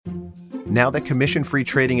Now that commission-free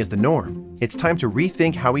trading is the norm, it's time to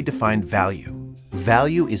rethink how we define value.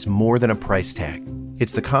 Value is more than a price tag.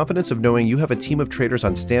 It's the confidence of knowing you have a team of traders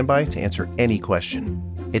on standby to answer any question.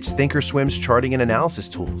 It's thinkorswim's charting and analysis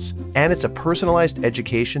tools, and it's a personalized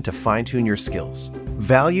education to fine-tune your skills.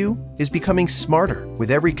 Value is becoming smarter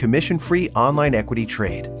with every commission-free online equity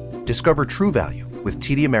trade. Discover true value with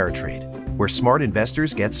TD Ameritrade, where smart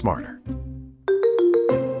investors get smarter.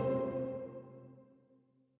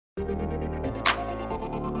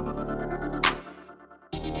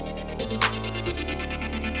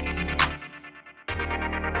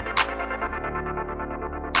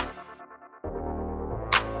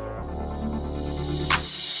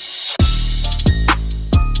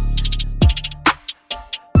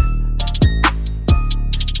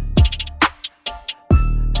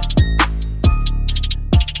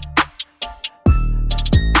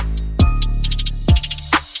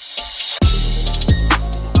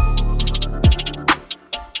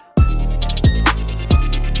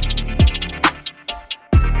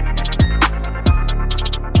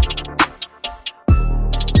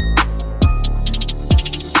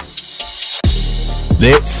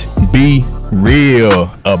 Let's be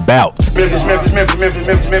real about Memphis. Nothing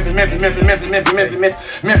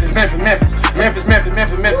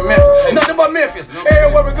but Memphis.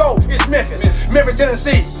 Everywhere we go, it's Memphis. Memphis,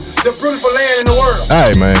 Tennessee, the beautiful land in the world. All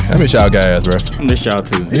right, man. I miss y'all guys, bro. I miss y'all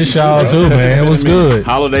too. Miss y'all too, man. It was good.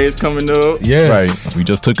 Holidays coming up. Yes. Right. We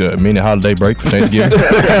just took a mini holiday break for Thanksgiving.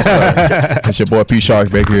 It's your boy P Shark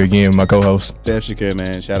back here again with my co-host. Steph Shakir,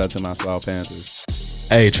 man. Shout out to my Slough Panthers.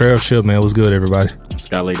 Hey, Trev Ship, man. It was good, everybody.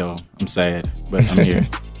 Got laid off. I'm sad, but I'm here.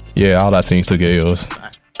 Yeah, all our teams took L's.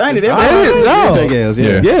 I didn't No. Take L's,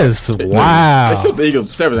 yeah. Yes. Wow. Except the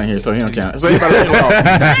Eagles. Severs ain't here, so he don't count. So anybody laid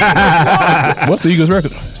off. What's the Eagles'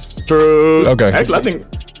 record? True. Okay. Actually,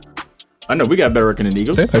 I know we got a better record than the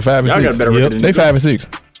Eagles. They 5-6. Y'all got a better record than the They Eagles. 5-6.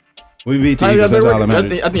 We beat Y'all got a Eagles. better That's all that record?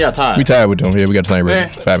 matters. I think y'all tied. We tied with them. Yeah, we got the same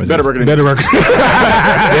record. 5-6. Better record than Better record.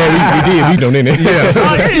 Yeah, we did. We done in there.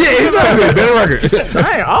 Yeah, exactly. Better record.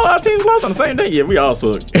 Dang, all our teams lost on the same day. Yeah, we all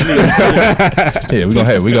suck. Yeah, we're gonna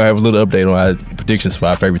have a little update on our predictions for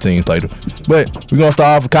our favorite teams later. But we're gonna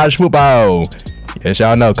start off with college football. As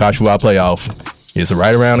y'all know, college football playoff is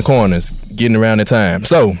right around the corner. It's getting around the time.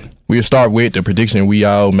 So we'll start with the prediction we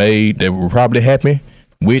all made that will probably happen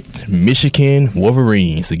with Michigan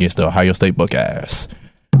Wolverines against the Ohio State Buckeyes.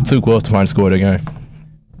 2 was the final score of the game.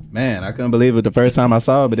 Man, I couldn't believe it the first time I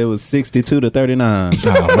saw it, but it was 62-39.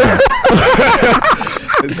 Oh, man.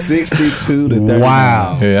 62-39.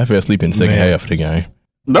 Wow. Yeah, I fell asleep in the second half of the game.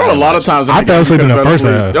 There were a lot of times I fell asleep in the first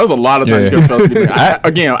half. There was a lot of times you could have fell asleep.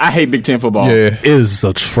 I hate Big Ten football. Yeah, It is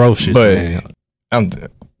atrocious, but man.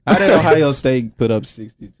 How did Ohio State put up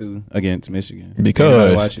 62 against Michigan?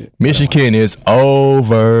 because Watch it. Michigan is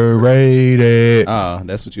overrated. Oh,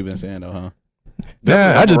 that's what you've been saying, though, huh?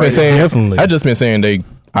 Nah, I just been saying. Definitely. I just been saying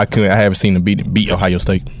I haven't seen them beat Ohio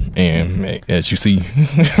State, and as you see,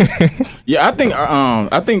 Yeah, I think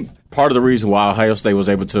part of the reason why Ohio State was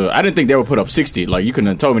able to, I didn't think they would put up 60. Like, you couldn't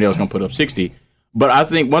have told me they was going to put up 60. But I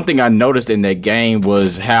think one thing I noticed in that game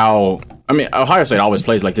was how, Ohio State always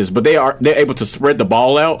plays like this, but they're able to spread the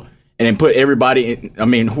ball out and then put everybody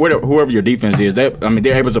in, whoever your defense is,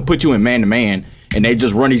 they're able to put you in man-to-man, and they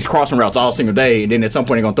just run these crossing routes all single day, and then at some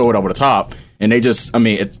point they're going to throw it over the top, and they just,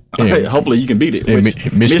 hopefully you can beat it.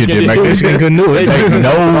 Michigan did make Michigan couldn't do it.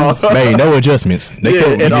 made no adjustments.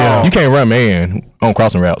 You can't run man on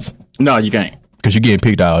crossing routes No, you can't. because you're getting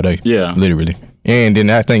picked all day. Yeah. Literally. And then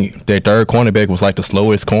I think their third cornerback was like the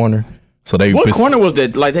slowest corner. So What corner was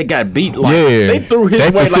that? Like, they got beat. Like, Yeah. they threw his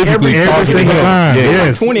way like every single time. Yeah,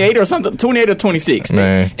 Yes. like 28 or something, 28 or 26.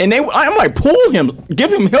 Man. And I'm like, pull him,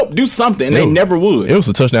 give him help, do something. And they never would. It was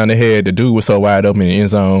a touchdown they had. The dude was so wide open in the end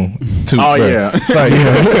zone. Too, Oh, bro. yeah. Like,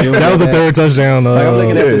 That was the third touchdown. Like, I'm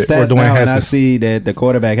looking at the for stats Dwayne now, and I Haskins. see that the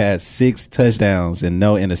quarterback had 6 touchdowns and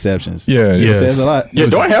no interceptions. yeah. Yes. Says a lot. Yeah,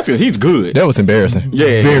 Dwayne Haskins, he's good. That was embarrassing.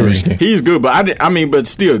 Yeah, Very. he's good. But but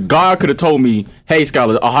still, God could have told me, hey,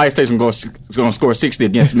 Skyler, Ohio State's going to score 60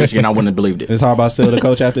 against Michigan. I wouldn't have believed it. Is Harbaugh still the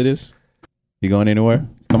coach after this? You going anywhere?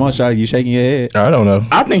 Come on, Shaq. You shaking your head? I don't know.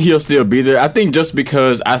 I think he'll still be there. I think just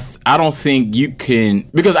because I don't think you can,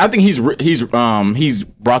 because I think he's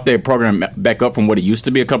brought their program back up from what it used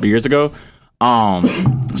to be a couple years ago.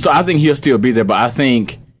 So I think he'll still be there, but I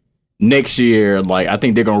think next year, like, I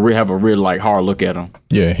think they're gonna have a real hard look at him.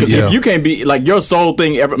 Yeah. Because if you can't be like, your sole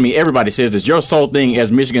thing. Everybody says this. Your sole thing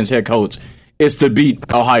as Michigan's head coach is to beat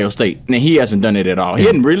Ohio State, and he hasn't done it at all. He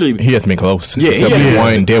hasn't really. He hasn't been close. Yeah, Except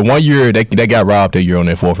he that one year they got robbed that year on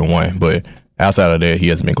that 4th and 1, but outside of that, he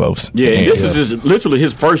hasn't been close. Yeah, and this is literally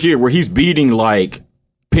his first year where he's beating like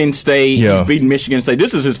Penn State. Yeah. He's beaten Michigan State.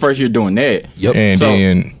 This is his first year doing that. Yep. And So-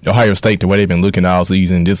 then Ohio State, the way they've been looking all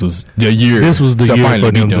season, this was the year. This was the year finally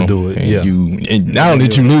for them beat to do it. And Yeah. and not only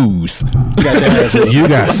did you lose, You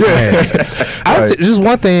got smashed. Just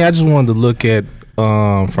one thing I just wanted to look at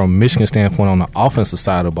from Michigan standpoint on the offensive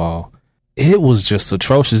side of the ball. It was just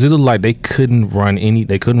atrocious. It looked like they couldn't run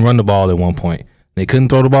the ball at one point. They couldn't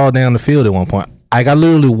throw the ball down the field at one point. I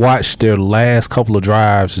literally watched their last couple of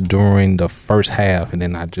drives during the first half, and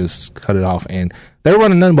then I just cut it off. And they were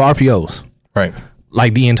running nothing but RPOs, right?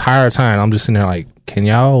 like the entire time. I'm just sitting there like, can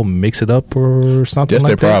y'all mix it up or something? That's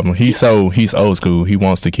like their that? problem. He's old school. He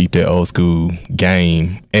wants to keep that old school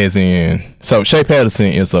game. As in, so Shea Patterson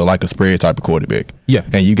is like a spread type of quarterback. Yeah.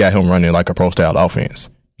 And you got him running like a pro style offense.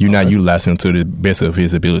 You're not utilizing him to the best of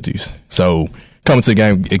his abilities. So coming to the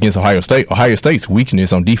game against Ohio State's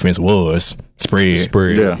weakness on defense was spread.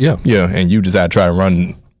 Yeah. Yeah, and you decided to try to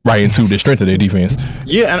run right into the strength of their defense.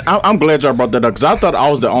 Yeah, and I'm glad y'all brought that up because I thought I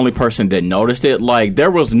was the only person that noticed it. Like, there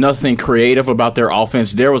was nothing creative about their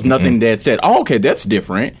offense. There was nothing that said, "Oh, okay, that's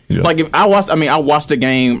different." Yeah. Like, I watched the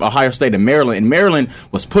game Ohio State and Maryland, and Maryland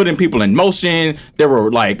was putting people in motion. They were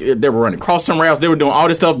running crossing routes. They were doing all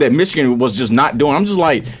this stuff that Michigan was just not doing. I'm just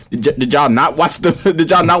like, did y'all not watch the game? Did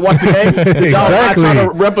y'all Exactly. not try to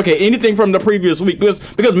replicate anything from the previous week? Because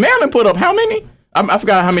Maryland put up how many? I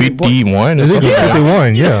forgot how many. 51. I think it's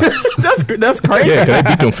 51, yeah. That's crazy. Yeah, 'cause they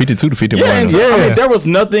beat them 52 to 51. Yeah, and so, I mean, there was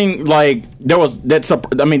nothing there was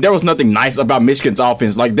nothing nice about Michigan's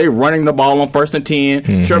offense. Like, they running the ball on 1st and 10.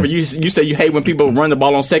 Mm-hmm. Trevor, you say you hate when people run the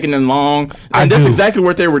ball on 2nd and long, and that's do. exactly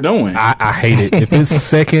what they were doing. I hate it. If it's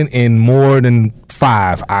second and more than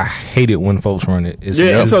 5, I hate it when folks run it. It's,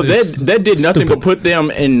 Yeah, and so it's that did nothing stupid. but put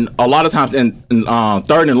them in a lot of times in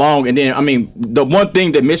 3rd and long. And then, I mean, the one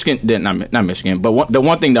thing that not Michigan, but the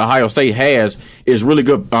one thing that Ohio State has is really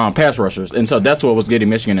good pass rushers, and so that's what was getting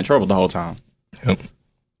Michigan in trouble the whole time. Yep.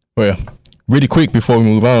 Well, really quick before we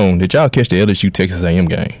move on, did y'all catch the LSU Texas A&M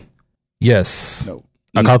game? Yes.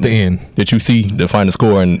 I caught the end. Did you see the final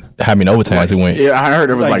score and how many overtimes it went? Yeah, I heard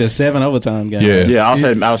it was like like the 7 overtime game. Yeah. yeah. I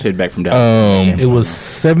was headed back from Dallas. It was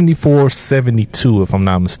 74-72, if I'm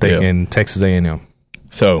not mistaken, Texas A&M.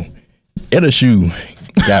 So LSU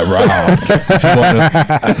got robbed.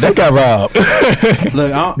 They got robbed.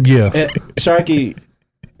 Look, Yeah. Sharky,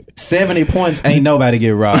 70 points ain't nobody get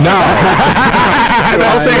robbed.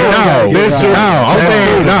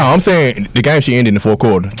 I'm saying the game she ended in the fourth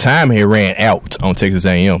quarter. Time had ran out on Texas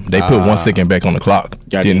A&M. They put 1 second back on the clock.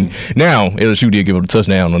 Now LSU did give up a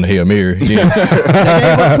touchdown on the Hail Mary. They gave up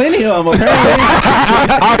plenty of them,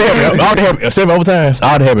 apparently. all they have 7 overtimes.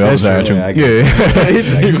 All they have in overtime. true, True. yeah, I Yeah.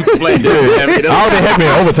 All they have in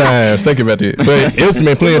overtimes. Think about it. But it's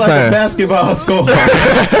been plenty It's of like a time. basketball score.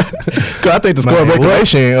 Cause I think the score of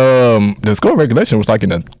regulation was like in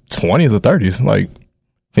the 20s or 30s. Like,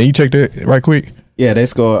 can you check that right quick? Yeah, they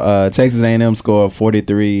score. Texas A&M scored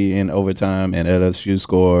 43 in overtime, and LSU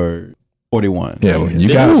scored 41. Yeah, well, you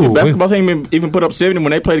Did got the basketball team even put up 70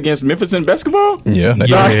 when they played against Memphis in basketball? Yeah, they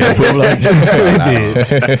did.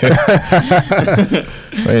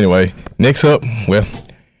 But anyway, next up, well,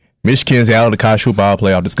 Michigan's out of the college football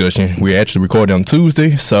playoff discussion. We're actually recording on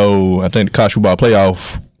Tuesday, so I think the college football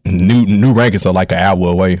playoff new rankings are like an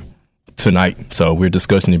hour away tonight. So we're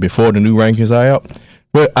discussing it before the new rankings are out.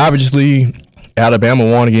 But obviously, Alabama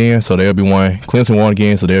won again, so there'll be 1. Clemson won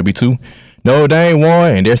again, so there'll be 2. Notre Dame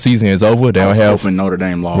won, and their season is over. They don't have. Notre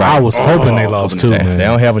Dame lost. I was hoping they lost too, They man.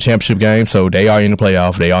 don't have a championship game, so they are in the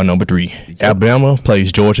playoff. They are number 3. Alabama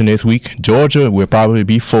plays Georgia next week. Georgia will probably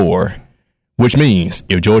be 4, which means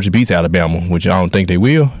if Georgia beats Alabama, which I don't think they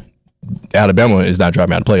will, Alabama is not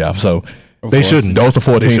dropping out of the playoff. So They shouldn't. Those are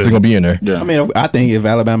 4 teams that are going to be in there. Yeah. I mean, I think if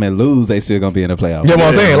Alabama lose, they still gonna be in the playoffs. You know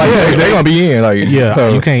what I'm saying? Like they're going to be in. Like Yeah,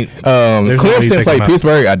 you can't. there's no way you Clemson take play them out.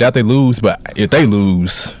 Pittsburgh. I doubt they lose, but if they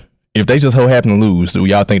lose, if they just so happen to lose, do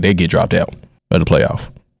y'all think they get dropped out of the playoff?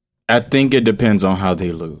 I think it depends on how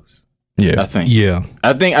they lose. Yeah, I think. Yeah.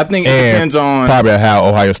 I think it And depends on probably how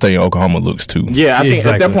Ohio State and Oklahoma looks too. Yeah, I think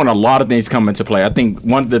Exactly. at that point a lot of things come into play. I think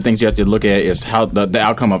one of the things you have to look at is how the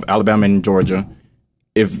outcome of Alabama and Georgia.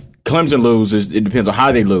 If Clemson loses, it depends on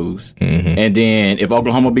how they lose, and then if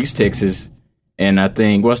Oklahoma beats Texas, and I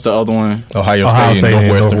think what's the other one? Ohio Ohio State State and and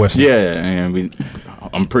Northwestern. Northwestern. Yeah, and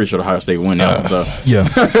I'm pretty sure Ohio State win that one. So,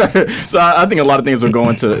 Yeah. so I think a lot of things are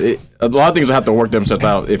going to a lot of things will have to work themselves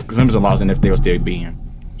out if Clemson lost and if they'll still be in.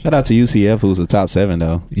 Shout out to UCF, who's the top 7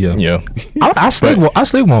 though. Yeah. Yeah, I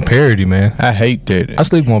sleep on parity, man. I hate that. I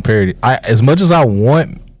sleep on parity. As much as I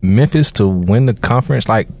want Memphis to win the conference,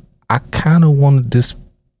 like I kind of wanted this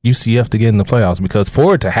UCF to get in the playoffs because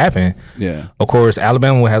for it to happen, Yeah. of course,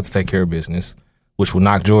 Alabama will have to take care of business. which will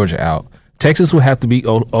knock Georgia out. Texas will have to beat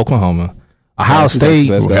Oklahoma. Ohio State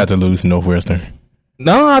will have to lose to Northwestern.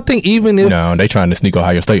 No, I think even if they trying to sneak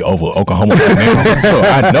Ohio State over Oklahoma.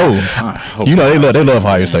 I know. You know they love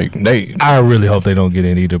Ohio State. I really hope they don't get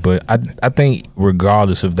in either. But I think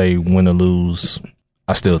regardless if they win or lose,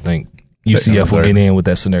 I still think UCF will get in with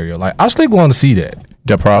that scenario. Like I still want to see that.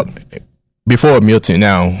 Before Milton,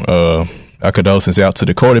 now our condolences out to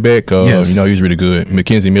the quarterback. Yes. You know, he was really good.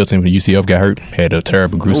 Mackenzie Milton from UCF got hurt. Had a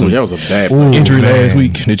terrible, gruesome that was a bad injury last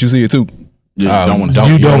week. Did you see it too? Yeah, you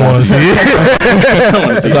don't want to see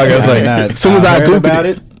it. So I was like, as soon as I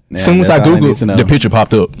Googled it, the picture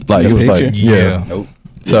popped up. Like it was picture? like, yeah. Nope.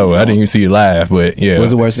 So I didn't even see it live, but yeah.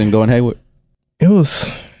 Was it worse than going Hayward? It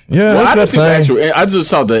was. Yeah, well, I didn't see the actual. I just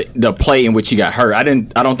saw the play in which he got hurt. I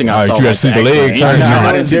don't think I saw. You got to see the leg.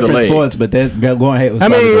 I didn't see the leg. Sports, but going Hayward. I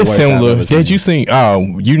mean, it's similar. Did you see?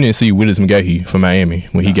 You didn't see Willis McGahee from Miami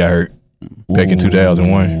when he got hurt back in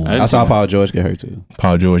 2001. I saw Paul George get hurt too.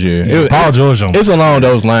 Paul George, yeah. Paul George. It's along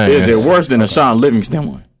those lines. Is it worse than the Sean Livingston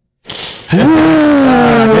one? Yeah,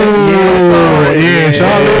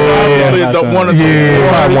 Sean Livingston. One of the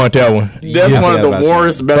worst. I want that one. That's one of the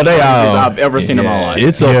worst best players I've ever seen in my life.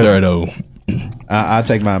 It's up there though. I'll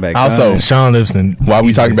take mine back. Also, Sean Livingston. While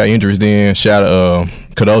we talking about injuries, then shout out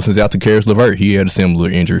condolences out to Karis LeVert. He had a similar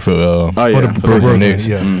injury for the Brooklyn Nets.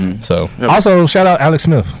 Yeah. Mm-hmm. So also shout out Alex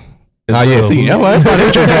Smith. See, that's not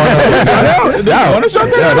injury.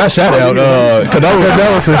 That shout out.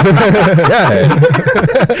 Condolences.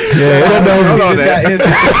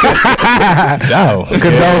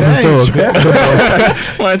 Condolences to him.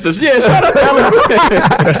 Yeah, shout out to Alex.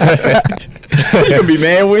 He gonna be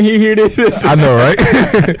mad when he hear this. I know, right?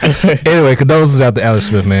 Anyway, condolences out to Alex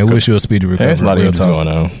Smith, man. Wish you a speedy recovery. There's a lot of injuries going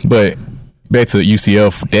on, but back to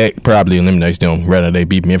UCF, that probably eliminates them whether they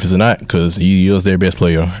beat Memphis or not because he is their best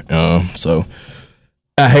player. So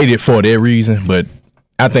I hate it for that reason, but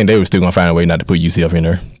I think they were still gonna find a way not to put UCF in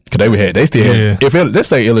there because they still had, if let's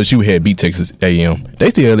say LSU had beat Texas A&M, they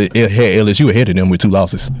still had LSU ahead of them with 2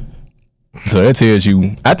 losses. So that tells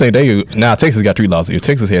you, I think Texas got 3 losses. If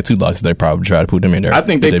Texas had 2 losses, they probably try to put them in there. I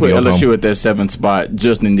think they put LSU at that 7th spot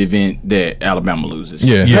just in the event that Alabama loses.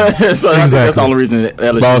 Yeah. So exactly. That's the only reason that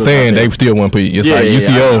LSU. But I'm saying they still want to put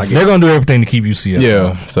UCF. They're gonna do everything to keep UCF.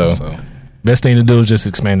 Yeah. So best thing to do is just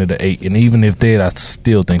expand it to 8, and even if they, I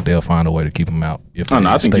still think they'll find a way to keep them out.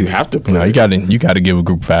 I think you have to. You got to give a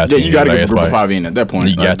group of 5. Yeah, you got to give a group of 5 in at that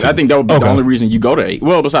point. I think that would be the only reason you go to 8.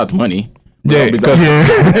 Well, besides the money. Yeah, because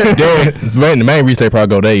the main reason they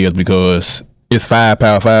probably go there is because it's 5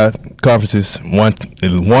 Power 5 conferences. 1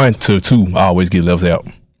 to 2 always get left out.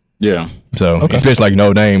 Yeah. So especially like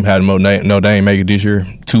Notre Dame, how Notre Dame make it this year,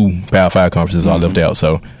 2 Power 5 conferences are left out.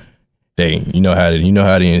 So you know how the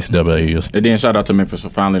NCAA is. And then shout out to Memphis for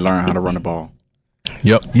finally learning how to run the ball.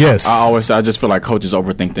 Yep. Yes. I just feel like coaches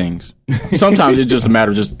overthink things. Sometimes it's just a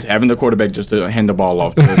matter of just having the quarterback just to hand the ball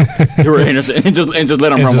off to Anderson and just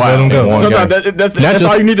let him run wild. Sometimes that's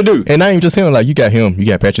all you need to do. And not even just him. Like you got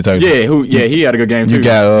Patrick Taylor. Yeah, he had a good game too. You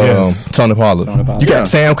got Tony Pollard. You got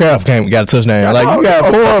Sam Kraft got a touchdown. Like you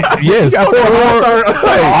got 4. Yes.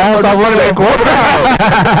 All-star running back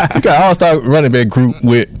quarterback. You got all-star running back group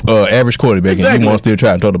with average quarterback, and you want to still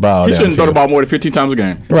try to throw the ball. He shouldn't throw the ball more than 15 times a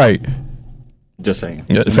game. Right. Just saying.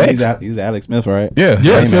 Yeah, he's Alex Smith, right? Yeah.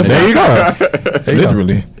 Yes. There you go.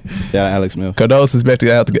 Literally. Shout out Alex Smith. Condolences back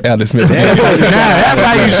to Alex Smith. That's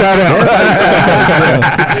how you shout out.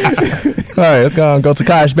 All right, let's go to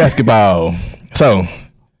college basketball. So,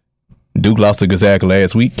 Duke lost to Gonzaga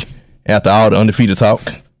last week after all the undefeated talk.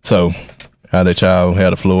 So, how that y'all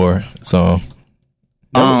had the floor. So,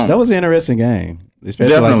 that was an interesting game.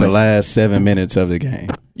 Especially like the last 7 minutes of the game.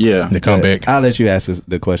 Yeah. The comeback. I'll let you ask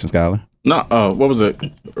the question, Scholar. No, what was the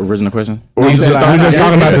original question? We just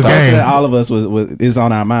talking about the game. All of us is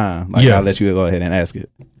on our mind. Like I'll let you go ahead and ask it.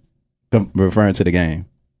 Referring to the game.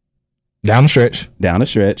 Down the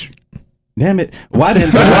stretch. Damn it! Why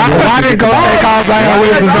didn't Gonzaga call Zion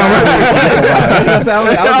Williamson? I'm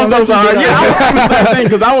so sorry. I was saying the same thing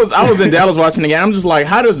because I was in Dallas watching the game. I'm just like,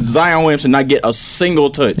 how does Zion Williamson not get a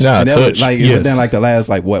single touch? Nah, touch. Within like the last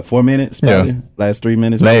 4 minutes, probably last 3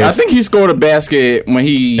 minutes. I think he scored a basket when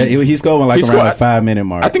he scored when around the 5 minute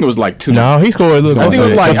mark. I think it was like 2. No, he scored a little. I think it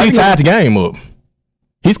was like he tied the game up.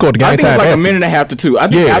 He scored the game time. I think it was like a minute and a half to 2. I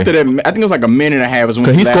think after that, I think it was like a minute and a half is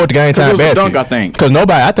when he scored the game time basket. Dunk, I think. Because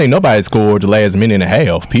nobody scored the last minute and a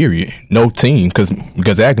half. Period. No team because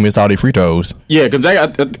Gonzaga missed all their free throws. Yeah,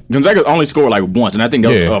 Gonzaga only scored like once, and I think that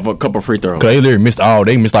was of a couple of free throws. Because they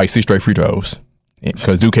literally missed like 6 straight free throws.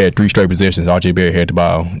 Because Duke had 3 straight possessions. RJ Barrett had the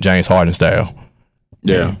ball, James Harden style.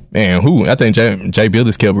 Yeah, man. I think Jay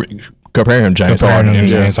Billis comparing him to James Comparing Harden. him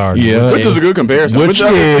to James Harden. Yeah. Which is a good comparison. That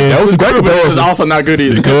was a great But it was comparison. also not good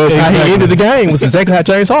either. Because how he ended the game was exactly how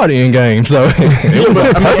James Harden ended game. So it was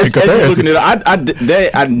a perfect As you're comparison. looking at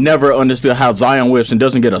it, I never understood how Zion Williamson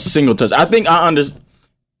doesn't get a single touch. I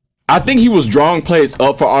think he was drawing plays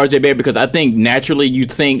up for RJ Barrett because I think naturally you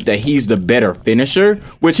think that he's the better finisher,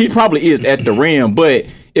 which he probably is at the rim. But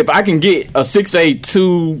if I can get a 6'8",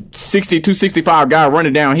 260, 265 guy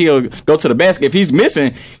running downhill, go to the basket, if he's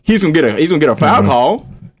missing, he's gonna get a foul call.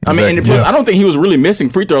 I mean, and Exactly. plus, I don't think he was really missing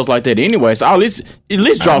free throws like that anyway. So I'll at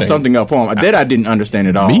least draw something up for him. That I didn't understand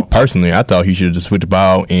at all. Me personally, I thought he should have just put the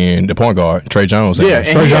ball in the point guard, Trey Jones. Yeah,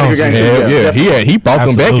 and he had a good game too. He brought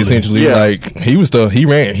them back Absolutely. essentially. Yeah. Like he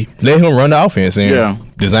let him run the offense and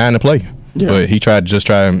design the play. Yeah. But he tried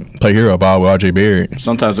and play hero ball with RJ Barrett.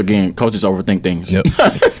 Sometimes again, coaches overthink things. Yep. if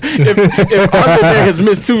RJ Barrett has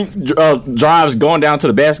missed 2 drives going down to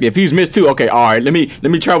the basket, if he's missed 2, okay, all right, let me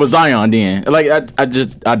try with Zion then. Like I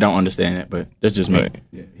don't understand it, but that's just me. Right.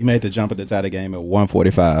 Yeah, he made the jump at the top of the game at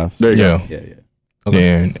 145. There you Yeah. go. Yeah.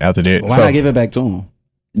 And after that, Why not give it back to him?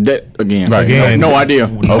 That again, Right. Again. no idea.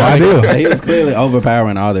 no Like, he was clearly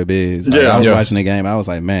overpowering all their bigs. Like, Yeah. I was Yeah. watching the game. I was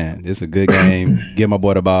like, man, this is a good game. Give my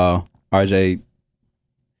boy the ball. RJ,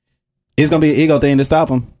 it's gonna be an ego thing to stop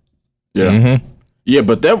him. Yeah, Mm-hmm. yeah,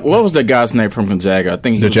 but what was that guy's name from Gonzaga? I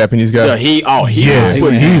think he The was, Japanese guy. Yeah, he Yes.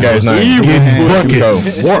 was He got his name. Getting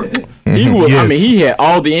Buckets. buckets. work. He was. I Yes. mean, he had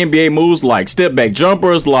all the NBA moves, like step back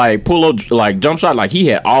jumpers, like pull up, like jump shot. Like he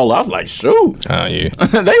had all. I was like, shoot, Oh yeah.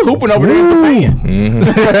 they hooping over there in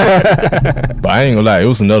Japan. But I ain't gonna lie, it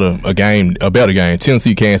was a better game.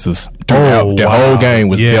 Tennessee, Kansas. Oh, The wow. whole game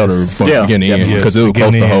was Yes. better from Yeah, beginning to end definitely. because it was Yes,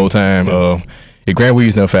 close the beginning whole time. If Grant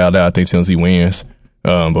Williams never fouled out, I think Tennessee wins.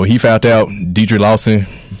 But he fouled out. Deidre Lawson,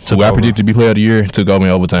 who I over. predicted to be player of the year, took over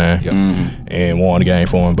in overtime and won the game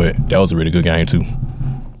for him. But that was a really good game too.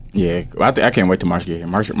 Yeah, I can't wait till March get here.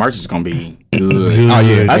 March is gonna be good. Oh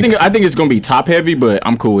yeah. I think it's gonna be top heavy, but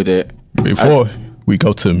I'm cool with it. Before we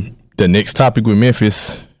go to the next topic with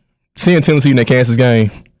Memphis, seeing Tennessee in that Kansas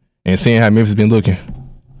game and seeing how Memphis been looking,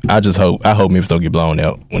 I hope Memphis don't get blown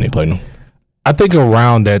out when they play them. I think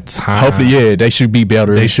around that time, Hopefully, yeah, they should be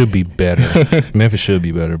better. they should be better. Memphis should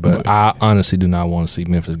be better, but I honestly do not want to see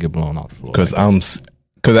Memphis get blown off the floor. Because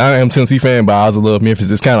I am a Tennessee fan, but I also love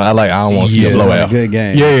Memphis. It's kind of I don't want to see a Yeah. blowout. Good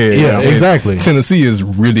game. Yeah, And exactly. Tennessee is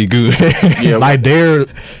really good. Yeah, like they're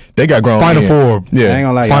they got grown Final men. Four. I ain't Yeah,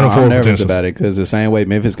 gonna lie, Final y'all, Four I'm nervous potential. about it because the same way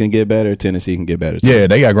Memphis can get better, Tennessee can get better. too. yeah,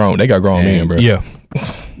 they got grown men, bro. Yeah,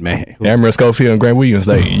 man. Amber Schofield and Grant Williams,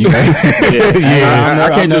 I can't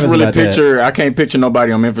just nervous really about that. picture. I can't picture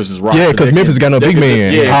nobody on Memphis' roster. Yeah, 'cause They Memphis got no they big could-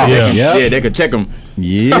 man. Yeah, Yeah. yeah, they could check them.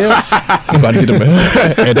 Yeah, about to get them,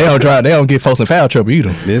 and they don't get folks in foul trouble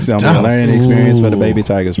either. this is gonna be a learning experience for the baby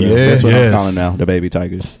Tigers, bro. Yeah. That's what Yes. I'm calling now, the baby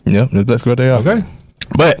Tigers. Yeah, that's what they are. Okay.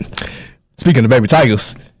 But speaking of baby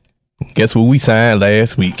Tigers, guess what we signed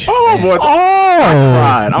last week? Oh boy!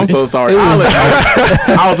 Right. I'm so sorry.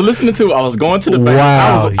 I was listening to. I was going to the bank.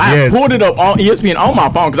 Wow, I yes. pulled it up on ESPN on my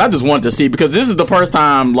phone because I just wanted to see because this is the first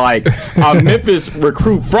time like a Memphis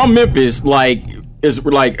recruit from Memphis is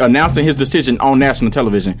like announcing his decision on national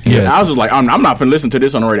television. Yes. And I was just like, I'm not finna listen to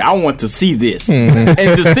this on the radio. I want to see this. And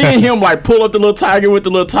just seeing him like pull up the little tiger with the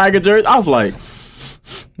little tiger jersey, I was like,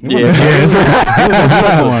 yeah.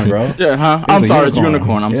 Unicorn, bro. Yeah, huh? It I'm was a sorry, it's unicorn.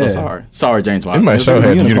 unicorn. I'm so Yeah. sorry. Sorry, James It Wiseman. might show was a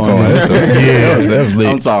had the unicorn, unicorn. man. That was lit.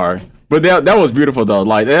 I'm sorry. But that was beautiful though.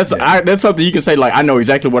 Like that's something you can say. Like I know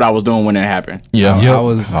exactly what I was doing when it happened. Yeah, I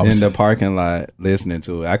was in the parking lot listening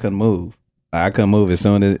to it. I couldn't move. As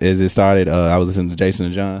soon as it started, I was listening to Jason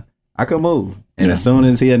and John. I couldn't move. And as soon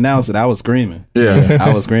as he announced it, I was screaming. Yeah.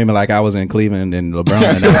 I was screaming like I was in Cleveland and LeBron.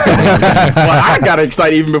 And Well, I got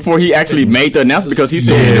excited even before he actually made the announcement because he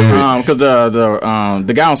said because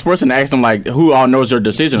the guy on SportsCenter asked him like who all knows your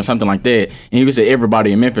decision or something like that, and he said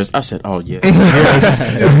everybody in Memphis. I said, oh yeah.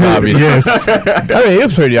 Yes. Yes. I mean, it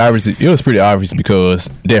was pretty obvious. It was pretty obvious because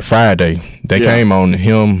that Friday they came on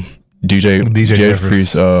him, DJ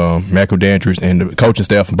Jeffries, Michael Dandridge, and the coaching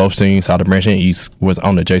staff from both teams, South Branch and East, was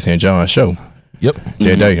on the Jason and John show. Yep.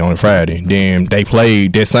 That day on a Friday. Then they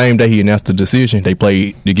played that same day he announced the decision. They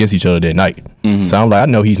played against each other that night. So I'm like, I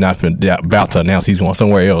know he's not about to announce he's going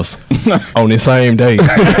somewhere else on the same day.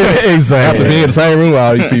 Exactly. After being in the same room with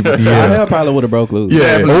all these people. I probably would have broke loose.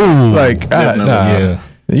 Yeah. Ooh. Like, Definitely. nah. Yeah.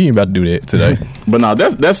 He ain't about to do that today. But no,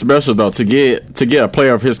 that's special though to get a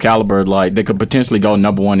player of his caliber, like they could potentially go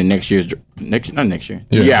number one in next year. Yeah, next year.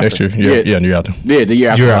 Yeah, the year after. Yeah, the year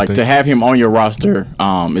after. Like to have him on your roster,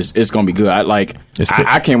 it's gonna be good.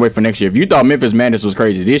 I can't wait for next year. If you thought Memphis Madness was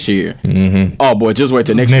crazy this year, oh boy, just wait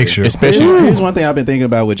till next year. Especially here's one thing I've been thinking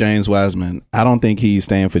about with James Wiseman. I don't think he's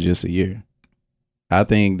staying for just a year. I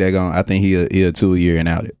think he'll 2-year and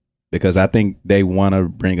out it because I think they want to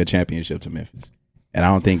bring a championship to Memphis. And I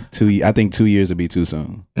don't think 2 years would be too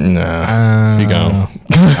soon. Nah, he gone.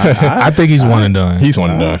 I think he's one and done. He's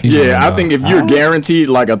one and done. I think if you're guaranteed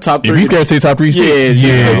like a top 3, if he's guaranteed top 3, he's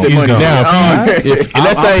gone.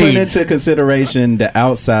 Let's say put into consideration the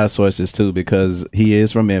outside sources too, because he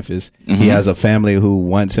is from Memphis. He has a family who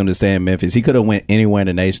wants him to stay in Memphis. He could have went anywhere in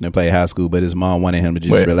the nation and play high school, but his mom wanted him to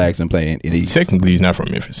just relax and play in East. Technically, he's not from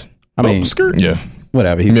Memphis. I mean, yeah.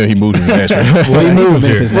 Whatever. He moved to Nashville. Well, he moved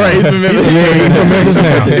here. Right, he's from Memphis. Yeah, he's from Memphis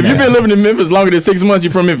now. If you've been living in Memphis longer than 6 months,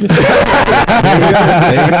 you're from Memphis. There you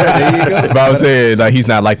go. But I was saying, like, he's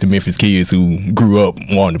not like the Memphis kids who grew up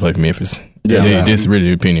wanting to play for Memphis. Yeah, this is really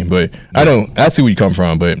the opinion. But I see where you come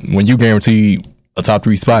from. But when you guarantee a top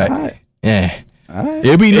 3 spot,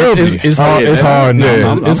 it'd be lovely. It's hard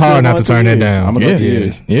not to turn that down. I'm gonna go 2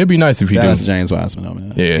 years. Yeah, it'd be nice if he That's do. James Wiseman, though,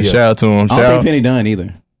 man. Yeah, shout out to him. I don't think Penny Dunn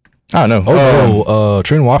either. I know.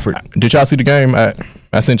 Trent Wofford. Did y'all see the game? I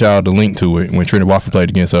sent y'all the link to it when Trent Wofford played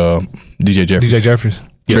against DJ Jeffries.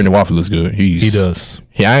 Trent Wofford looks good. He does.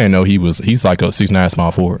 Yeah, I didn't know he's like a 6'9"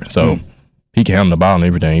 small forward, so he can handle the ball and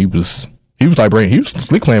everything. He was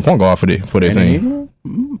slick playing point guard for that team.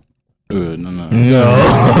 No.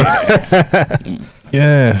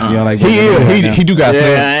 Yeah, he do got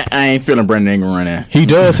slim. I ain't feeling Brandon Ingram right now. He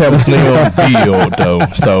does have a slim build though.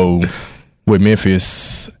 So with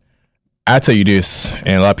Memphis, I tell you this,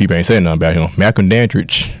 and a lot of people ain't saying nothing about him. Malcolm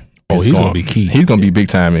Dandridge. He's gonna be key. He's gonna be big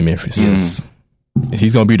time in Memphis. Yes.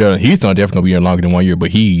 He's gonna be there. He's definitely gonna be there longer than 1 year.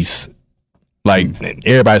 But he's like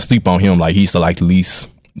everybody sleep on him. Like he's the least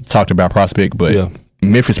talked about prospect. But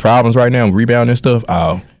Memphis problems right now, rebounding and stuff.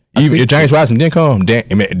 Even if James Wiseman didn't come,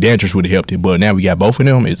 Dandridge would have helped it. But now we got both of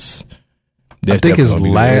them. I think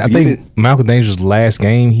Malcolm Dandridge's last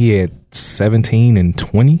game he had 17 and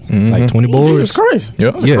 20, like 20 boards. Jesus Christ!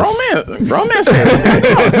 Yep. Grown man. 20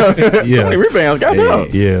 rebounds.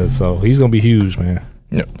 Got yeah. So he's gonna be huge, man.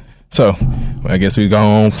 Yep. So I guess we go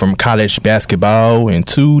on from college basketball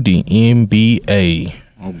into the NBA.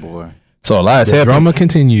 Oh boy. So a lot has happened. Drama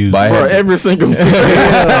continues. For every single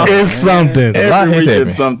it's something. Every week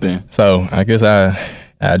it's something. So I guess I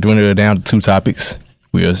dwindled it down to 2 topics.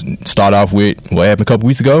 We'll start off with what happened a couple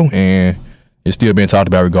weeks ago, and it's still being talked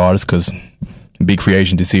about regardless because big free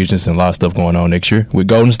agent decisions and a lot of stuff going on next year with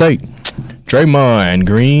Golden State. Draymond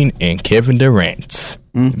Green and Kevin Durant's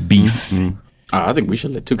beef. I think we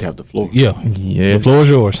should let Tuke have the floor. Yeah. The floor is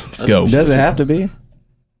yours. Let's go. Does it have to be?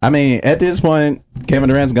 I mean, at this point, Kevin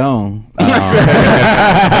Durant's gone. I've been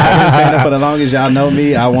saying it for the longest. Y'all know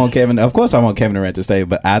me. Of course, I want Kevin Durant to stay,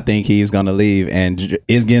 but I think he's gonna leave, and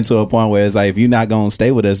it's getting to a point where it's like, if you're not gonna stay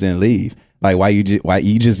with us, then leave. Like, why you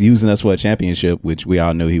just using us for a championship, which we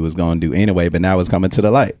all knew he was gonna do anyway, but now it's coming to the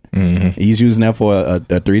light. He's using that for a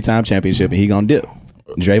 3-time championship, and he gonna dip.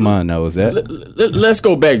 Draymond knows that. Let's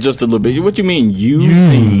go back just a little bit. What you mean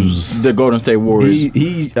use the Golden State Warriors?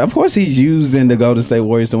 He of course he's using the Golden State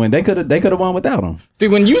Warriors to win. They could have won without him. See,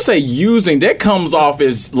 when you say using, that comes off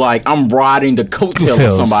as like I'm riding the coattail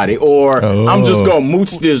of somebody, or I'm just gonna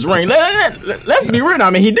mooch this ring. Let's be real. I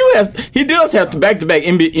mean, he does have back-to-back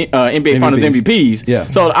NBA Finals MVPs. Yeah.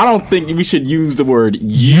 So I don't think we should use the word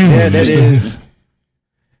use. Yeah, that is.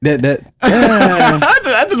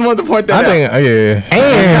 I just wanted to point that out.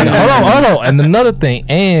 And hold on. And another thing,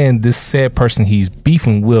 and this said person he's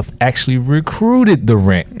beefing with actually recruited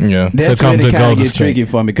Durant. Yeah, that's to come to Golden State. Tricky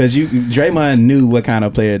for me because Draymond knew what kind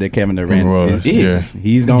of player that Kevin Durant is. Yeah.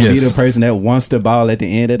 He's gonna be the person that wants the ball at the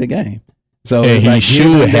end of the game. So it's like he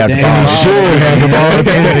should have the ball at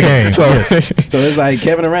the end of the game. So it's like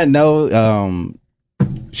Kevin Durant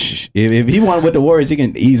if he won with the Warriors, he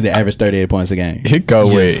can easily average 38 points a game. He go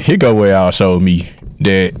where y'all showed me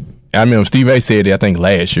that. I remember Steve A said it, I think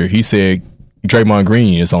last year. He said Draymond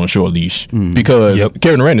Green is on a short leash because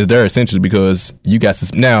Kevin Durant is there essentially because you got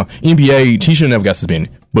now NBA. He should have never got suspended,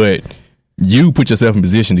 but you put yourself in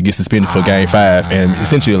position to get suspended for Game 5 and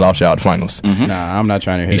essentially lost you out the finals. Nah, I'm not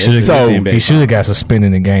trying to hear He that. should have got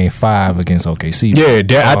suspended in Game 5 against OKC.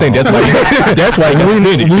 Yeah, I think that's why he got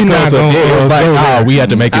suspended. We not gonna it was like, we had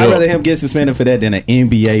to make it I'd up. rather him get suspended for that than an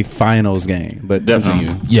NBA Finals game. But Definitely.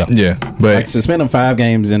 continue. Yeah. But Like, suspend him 5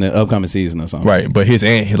 games in the upcoming season or something. right, but his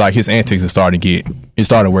antics is starting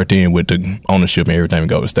to work in with the ownership and everything in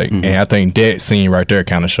Golden State, and I think that scene right there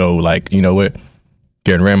kind of showed like, you know what,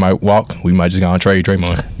 Kevin Durant might walk, we might just go and trade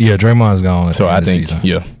Draymond. Yeah, Draymond's gone. At So the I end of the think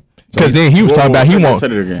season. because then he was talking about he wants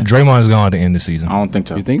Said it again. Draymond's gone at the end of the season. I don't think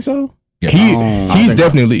so. You think so? he's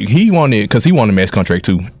definitely he wanted because he wanted a max contract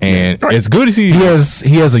too, and as good as he has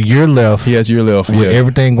a year left. has a year left. With Yeah,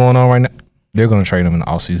 everything going on right now, they're going to trade him in the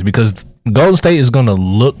offseason because Golden State is going to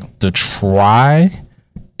look to try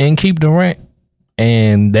and keep Durant,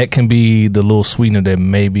 and that can be the little sweetener that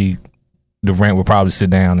maybe Durant will probably sit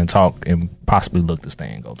down and talk and possibly look to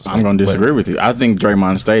stay in Golden State. I'm going to disagree with you. I think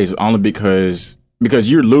Draymond stays only because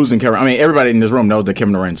you're losing Kevin. I mean, everybody in this room knows that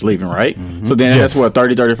Kevin Durant's leaving, right? So then that's what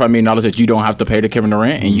 $30-35 million that you don't have to pay to Kevin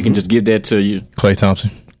Durant, and you can just give that to you. Klay Thompson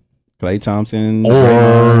Klay Thompson.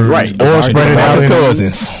 Or spread it out.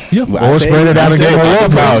 cousins. Yeah, Well, or spread it out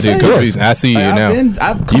again. I see you now.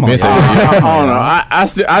 Come been on, saying y'all. I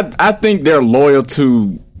don't know. I think they're loyal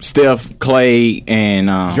to Steph, Klay, and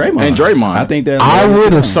Draymond. I think that I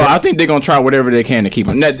would have So I think they're gonna try whatever they can to keep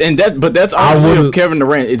him. But that's only if Kevin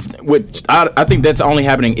Durant. I think that's only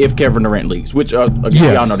happening if Kevin Durant leaves. Which again,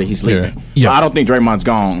 we all know that he's leaving. Yeah. So I don't think Draymond's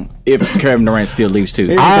gone if Kevin Durant still leaves too.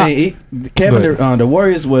 Here's the thing. The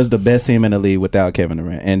Warriors was the best team in the league without Kevin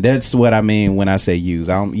Durant, and that's what I mean when I say use.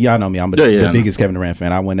 Y'all know me. I'm the biggest Kevin Durant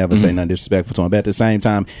fan. I would never say nothing disrespectful to him. But at the same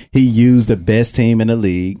time, he used the best team in the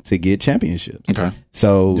league to get championships. Okay.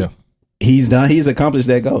 So he's done. He's accomplished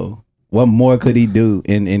that goal. What more could he do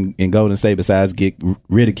in Golden State besides get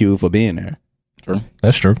ridiculed for being there? True.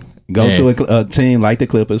 That's true. Go to a team like the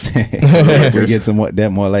Clippers. We get that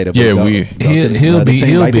more later. Yeah, he'll be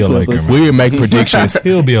a Laker. We'll make predictions.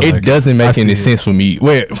 He'll be a Laker. It doesn't make any sense for me.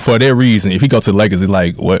 For that reason, if he go to the Lakers, it's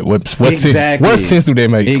like what sense do they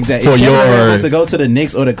make? Exactly. For if Kevin Durant your wants to go to the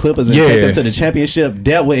Knicks or the Clippers and take them to the championship,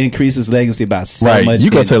 that would increase his legacy by so much. You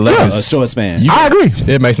go to the Lakers, a short span. I agree.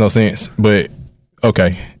 It makes no sense. But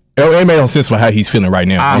okay, it makes no sense for how he's feeling right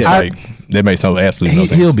now. That makes absolutely no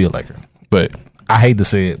sense. He'll be a Laker. But I hate to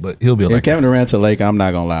say it, but he'll be a Laker. If Kevin Durant's a Laker, I'm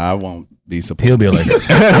not gonna lie, I won't be surprised. He'll be a Laker.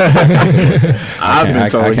 I've been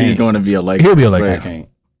told he's going to be a Laker. He'll be a Laker. I can't.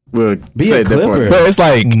 We'll Be say a that for Clipper. But it's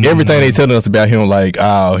like everything they telling us about him, like,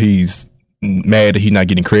 oh, he's mad that he's not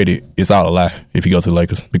getting credit. It's all a lie if he goes to the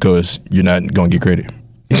Lakers because you're not going to get credit.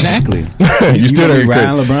 Exactly. You still don't get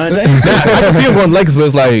Ryan credit. LeBron James. I can see him going to Lakers, but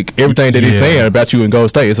it's like everything that he's saying about you in Golden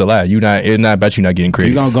State, it's a lie. It's not about you not getting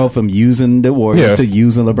credit. You're gonna go from using the Warriors to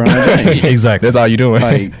using LeBron James. Exactly. That's all you're doing.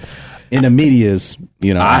 Like in the media's,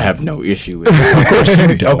 I have no issue with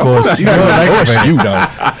that. Of course. you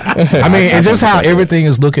don't. I mean, it's just how everything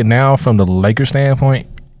is looking now from the Lakers standpoint.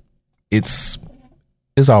 It's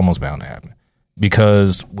almost bound to happen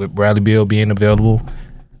because with Bradley Beal being available,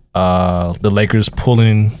 the Lakers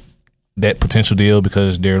pulling that potential deal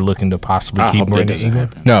because they're looking to possibly keep Brandon Ingram.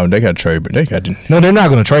 No, they got to trade, but they got to. No, they're not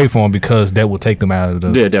going to trade for him because that will take them out of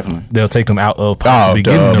the. Yeah, definitely. They'll take them out of possibly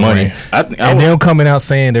the getting the money. And them coming out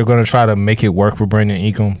saying they're going to try to make it work for Brandon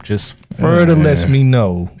Ingram just further lets me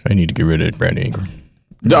know they need to get rid of Brandon Ingram.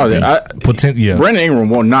 No, Brandon Ingram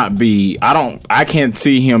will not be. I can't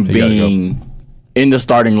see him being in the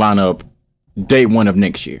starting lineup day one of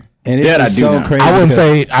next year. And it's that I do so not. crazy.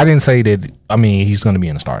 I didn't say that. I mean, he's going to be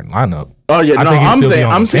in the starting lineup. Oh yeah,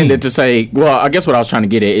 I'm saying team. that to say. Well, I guess what I was trying to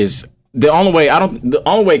get at is the only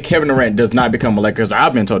way Kevin Durant does not become a Laker, because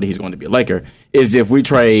I've been told that he's going to be a Laker, is if we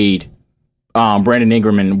trade Brandon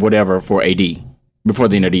Ingram and whatever for AD before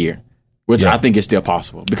the end of the year, which I think is still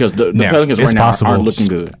possible because the Pelicans right now aren't looking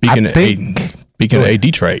good. Speaking of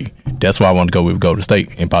AD trade, that's why I want to go with Golden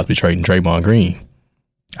State and possibly trading Draymond Green.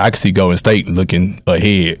 I could see Golden State looking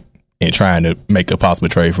ahead and trying to make a possible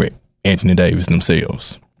trade for Anthony Davis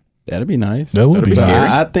themselves. That'd be nice. That would be scary.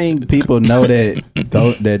 I think people know that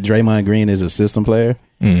that Draymond Green is a system player,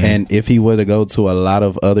 and if he were to go to a lot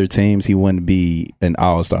of other teams, he wouldn't be an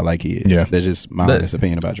all-star like he is. Yeah. That's just my honest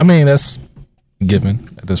opinion about you. I mean, that's given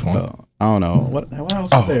at this point. I don't know what I was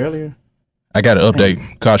going to say earlier. I got an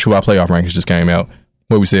update. College football playoff rankings just came out.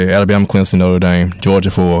 What we said: Alabama, Clemson, Notre Dame,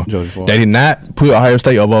 Georgia 4. They did not put Ohio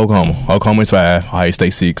State over Oklahoma. Oklahoma is 5. Ohio State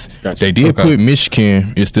 6. Gotcha. They did put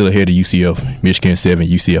Michigan is still ahead of UCF. Michigan 7.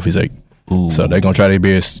 UCF is 8. Ooh. So they're gonna try their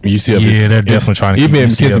best. UCF they're definitely trying to. Even if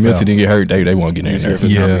UCF Kenson Milton didn't get hurt, they won't get in there.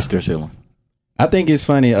 UCF is their ceiling. I think it's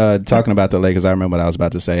funny talking about the Lakers. I remember what I was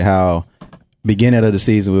about to say. How beginning of the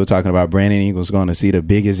season, we were talking about Brandon Ingram's going to see the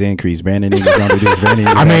biggest increase. Brandon Ingram's going to do this. Brandon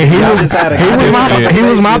Ingram's he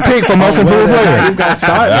was my pick for most improved player. He's got to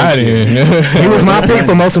start. He was my pick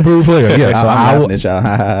for most improved player. Yeah, so I'll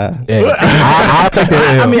take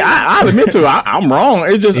that. I mean, I'll admit to it. I'm wrong.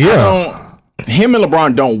 It's just him and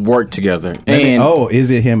LeBron don't work together. And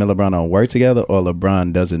is it him and LeBron don't work together, or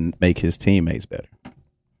LeBron doesn't make his teammates better?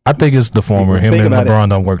 I think it's the former. Him and LeBron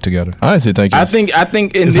don't work together. I think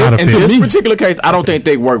in this particular case, I don't think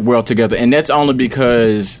they work well together, and that's only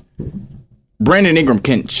because Brandon Ingram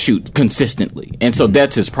can't shoot consistently, and so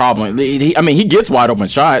that's his problem. He gets wide open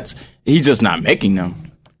shots. He's just not making them.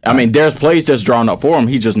 I mean, there's plays that's drawn up for him.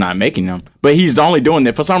 He's just not making them. But he's only doing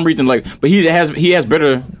that for some reason. But he has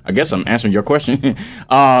better. I guess I'm answering your question. He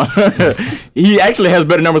actually has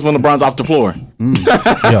better numbers when LeBron's off the floor.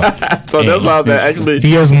 Yeah. So that's why I was actually.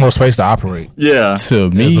 He has more space to operate. Yeah. To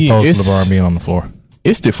me, as opposed to LeBron being on the floor.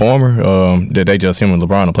 It's the former that they just him and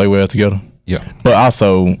LeBron to play well together. Yeah. But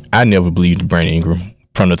also, I never believed Brandon Ingram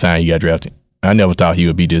from the time he got drafted. I never thought he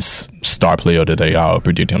would be this star player that they all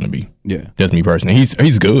predict him to be. Yeah, that's me personally.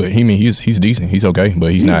 He's good. He's decent. He's okay,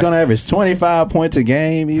 but he's not. He's gonna average 25 points a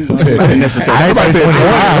game. He's gonna I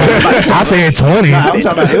said 20. I'm talking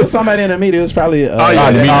about, it was somebody in the media. It was probably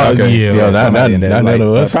not none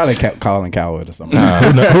of us. Probably Colin Coward or something.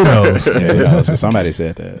 Who knows? Yeah, who knows? But somebody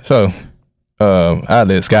said that. So I'll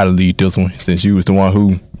let Scott lead this one since you was the one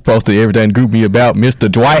who posted everything to group me about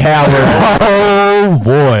Mr. Dwight Howard. Oh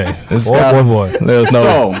boy. Boy. Let us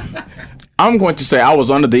know. So I'm going to say I was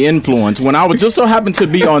under the influence when I was just so happened to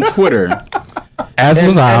be on Twitter. As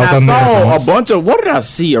was I. I saw a bunch of, what did I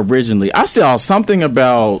see originally? I saw something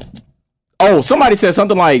about, somebody said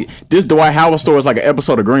something like, this Dwight Howard story is like an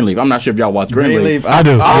episode of Greenleaf. I'm not sure if y'all watch Greenleaf. I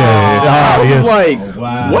do. I was just like,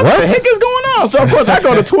 what the heck is going on? So of course I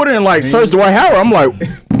go to Twitter and like search Dwight Howard. I'm like,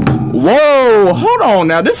 whoa, hold on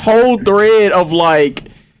now. This whole thread of like,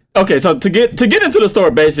 okay, so to get into the story,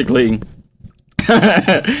 basically,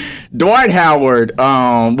 Dwight Howard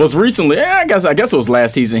was recently, I guess it was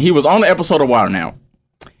last season. He was on the episode of Wild Now,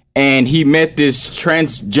 and he met this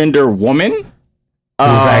transgender woman. Who's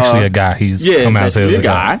actually a guy. He's come out as a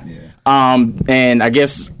guy. And I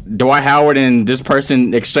guess Dwight Howard and this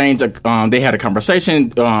person exchanged. They had a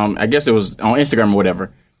conversation. I guess it was on Instagram or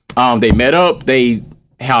whatever. They met up. They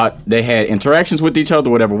had interactions with each other.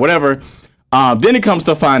 Whatever. Then it comes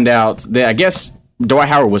to find out that I guess Dwight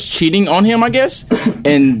Howard was cheating on him, I guess,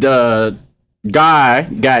 and the guy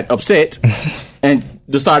got upset and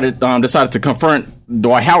decided to confront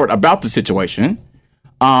Dwight Howard about the situation.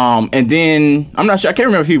 And then I'm not sure, I can't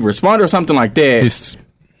remember if he responded or something like that.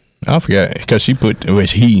 I forgot because she put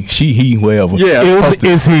he whoever. Yeah,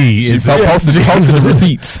 is he? Posted the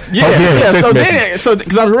receipts. Yeah. So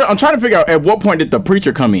because I'm trying to figure out at what point did the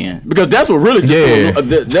preacher come in, because that's what really threw a wrench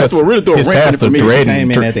in it for me. He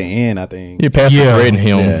came in at the end, I think. Your pastor threatened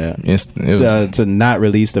him to not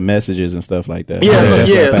release the messages and stuff like that.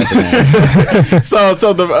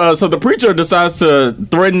 So the preacher decides to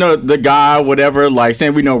threaten the guy, whatever, like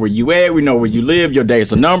saying, we know where you at, we know where you live, your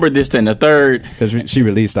day's a number, this, that, and the third. Because she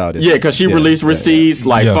released all this. Yeah, because she released receipts,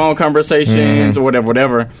 phone conversations or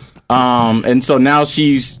whatever. And so now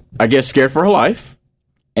she's, I guess, scared for her life.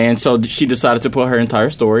 And so she decided to put her entire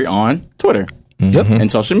story on Twitter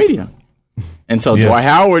and social media. And so Dwight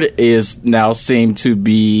Howard is now seemed to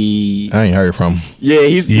be... I ain't heard from him. Yeah,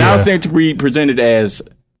 he's now seemed to be presented as...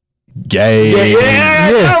 gay.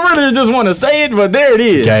 I don't really just want to say it, but there it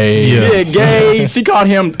is. Gay. Gay. She called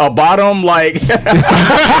him a bottom, like...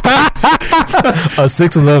 a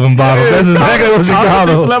 6'11" bottom. That's exactly what she called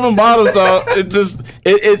him. 6'11" bottom, so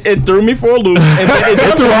it threw me for a loop.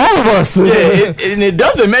 It threw all of us. Yeah, and it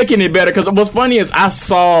doesn't make any better, because what's funny is I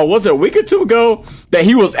saw, was it a week or two ago, that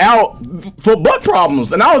he was out for butt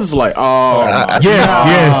problems, and I was just like, yes.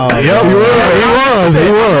 Yep,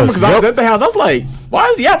 he was. Because I was at the house, I was like, why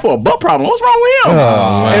is he out for a butt problem? What's wrong with him?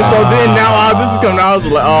 And so then now this is coming out, I was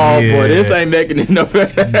like, boy, this ain't making it no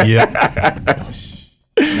better. Yep.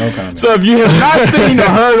 No comment. So if you have not seen or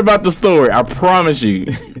heard about the story, I promise you,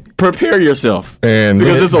 prepare yourself. And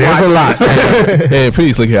because there's a lot. And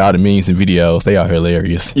please look at all the memes and videos. They are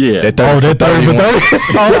hilarious. Yeah. That 30 for 30.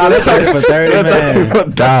 That 30 for 30,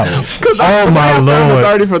 man. Oh, my Lord.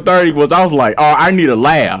 30 for 30 was, I was like, I need a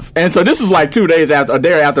laugh. And so this is like 2 days after, a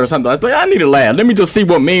day after or something. I was like, I need a laugh. Let me just see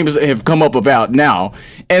what memes have come up about now.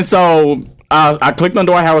 And so I clicked on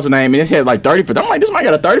Dwight Howard's name, and it had like 30 for. I'm like, this might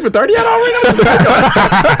got a 30 for 30 out already.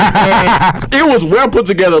 It was well put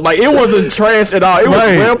together. Like, it wasn't trash at all. It was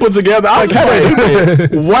well put together. I was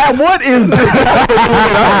like, wow, what is this?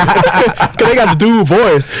 Because they got the dude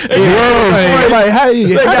voice. Like, hey,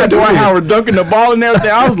 they got Dwight Howard dunking the ball and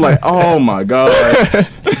everything. I was like, oh my god.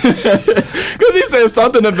 Because he said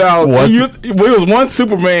something about he was one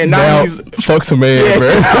Superman. Now he's fucks a man, bro.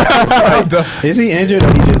 Is he injured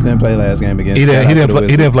or he just didn't play last game against? He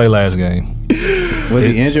didn't play last game. Was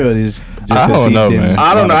he injured or just I don't know, man.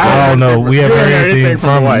 I don't know. I don't know. We haven't heard anything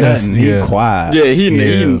from him. He quiet. Yeah, he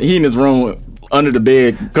in his room under the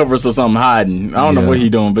bed, covers or something hiding. I don't know what he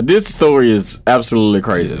doing, but this story is absolutely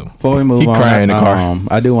crazy. Before we move on, crying in the car.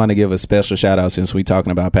 I do want to give a special shout out since we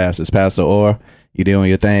talking about pastors. Pastor Orr, you doing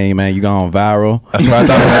your thing, man. You going viral. That's what I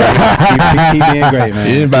thought. Keep being great, man.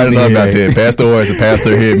 Anybody know about that? Pastor Orr is a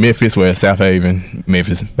pastor here in Memphis, South Haven,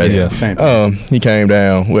 Memphis, basically. Yeah, same thing. He came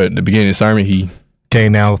down at the beginning of the sermon. He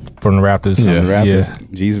came down from the Raptors. Yeah.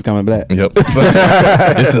 Jesus coming back. Yep. This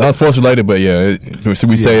is unsports related, but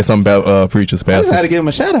we say something about preachers, pastors. I just had to give him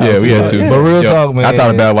a shout out. Yeah, we had to. But real talk, man. I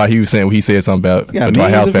thought about why he was saying what he said something about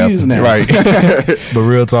Dwight House pastors. Right. But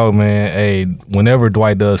real talk, man. Hey, whenever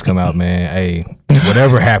Dwight does come out, man. Hey,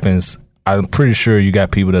 whatever happens, I'm pretty sure you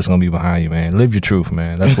got people that's gonna be behind you, man. Live your truth,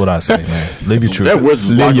 man. That's what I say, man. Live your truth.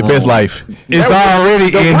 Live your best life. It's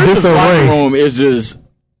already in disarray. Room is just.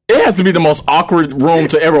 It has to be the most awkward room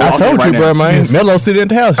to ever walk in. I told you, bro, man. Yes. Melo sitting at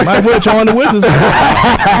the house. Might well join the Wizards.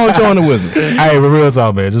 I don't join the Wizards. Hey, but real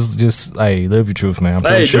talk, man. Just hey, live your truth, man. I'm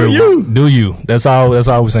pretty sure. Do you? That's all we're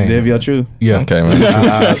saying. Live your truth. Yeah. Okay, man.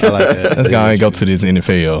 I like that. Let's go and go to this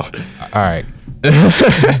NFL. All right.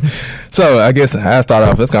 So I guess I start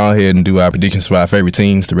off. Let's go ahead and do our predictions for our favorite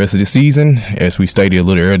teams the rest of the season. As we stated a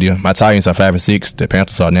little earlier, my Titans are 5-6. The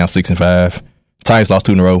Panthers are now 6-5. Titans lost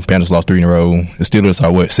 2 in a row. Panthers lost 3 in a row. The Steelers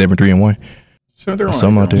are what 7-3-1. 7-3-1.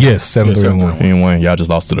 Something like that. Yes, 7-3-1. Y'all just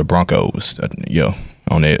lost to the Broncos.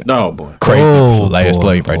 On that. No boy. Crazy last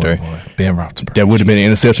play right there. Ben Roethlisberger. That would have been an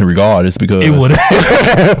interception regardless because it would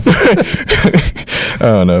have. I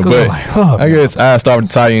don't know, but I guess I start with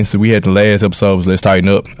the Titans. We had the last episodes. Let's tighten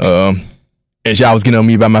up. As y'all was getting on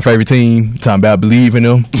me about my favorite team, talking about believing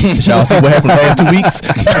them. Y'all see what happened the last 2 weeks.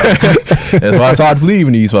 That's why it's hard to believe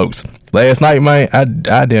in these folks. Last night, man, I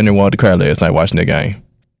damn near wanted to cry last night watching that game.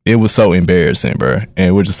 It was so embarrassing, bro. And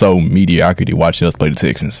it was just so mediocre to watch us play the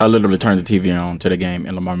Texans. I literally turned the TV on to the game,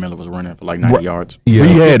 and Lamar Miller was running for like 90 yards. Yeah. We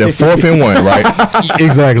had a 4th and 1, right?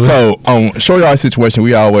 Exactly. So, on short yard situation,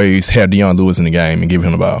 we always had Deion Lewis in the game and give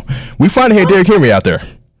him the ball. We finally had Derrick Henry out there.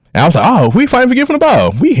 And I was like, we finally give him the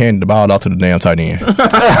ball. We handed the ball off to the damn tight end. 4th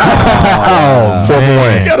and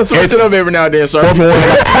 1. You gotta switch it up every now and then, sir. 4th and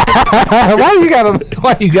 1. Why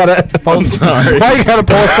you gotta post something,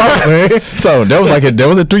 man? So there was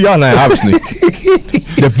a 3-yard line, obviously.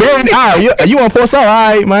 The very you want to post something,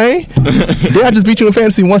 all right, man? Did I just beat you in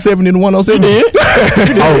fantasy 170 to 107?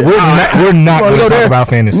 We're not going to talk about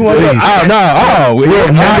fantasy. Please. We're not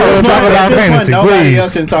going to talk about fantasy. Nobody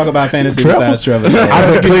else Please. can talk about fantasy besides Trevor. I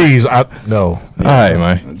said, please. No. All right,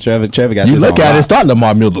 man. Trevor got you this look on at lock. it, start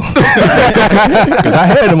Lamar Miller. Because I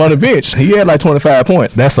had him on the bench. He had like 25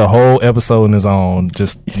 points. That's a whole episode in his own.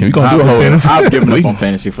 Just we're going to do a whole episode. I've given up on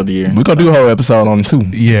fantasy for the year. We're going to do a whole episode on it, too.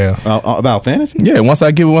 Yeah. About fantasy? Yeah, once I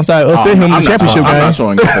upset him in the championship game. I'm not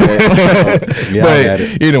showing you for that. Yeah, I got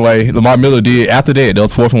it. But anyway, Lamar Miller did. After that, that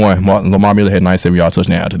was 4th and 1. Lamar Miller had 97-yard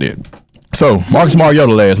touchdown after that. So, Marcus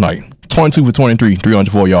Mariota last night. 22 for 23,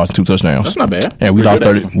 304 yards, and 2 touchdowns. That's not bad. And we lost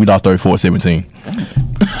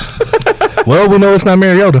 34-17. Well, we know it's not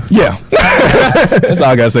Mariota. Yeah. That's all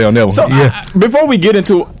I got to say on that one. So, before we get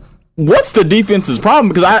into what's the defense's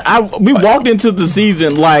problem, because we walked into the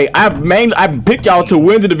season like I picked y'all to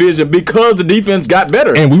win the division because the defense got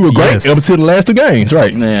better. And we were great up until the last 2 games,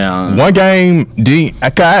 right? Yeah. One game, the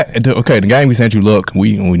game we sent you, look,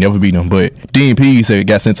 we never beat them, but DNP said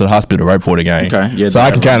got sent to the hospital right before the game. Okay, yeah, so I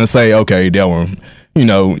can kind of say, okay, that one,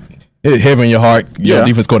 heavy in your heart, your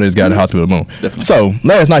defense coordinator's got the hospital boom. Definitely. So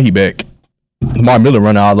last night he back. Lamar Miller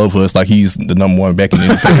running all over us like he's the number 1 back in the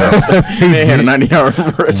NFL. He had a 90-yard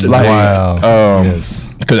rush. Like, Wow.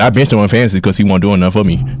 Yes. Because I benched him on fantasy because he wasn't doing enough for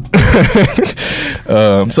me.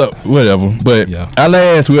 So whatever. But our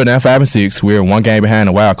last, we are now 5-6. We're 1 game behind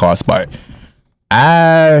the wild card spot.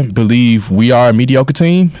 I believe we are a mediocre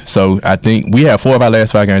team, so I think we have 4 of our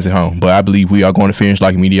last 5 games at home. But I believe we are going to finish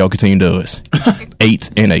like a mediocre team does,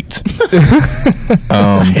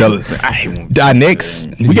 8-8. Our next,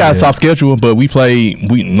 we got a soft schedule, but we play.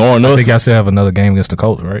 I think I still have another game against the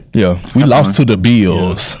Colts, right? Yeah, we lost to the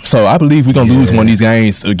Bills, so I believe we're gonna lose one of these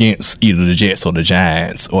games against either the Jets or the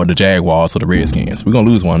Giants or the Jaguars or the Redskins. We're gonna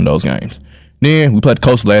lose one of those games. Then we played the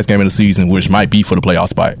Colts last game of the season, which might be for the playoff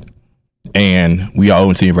spot. And we are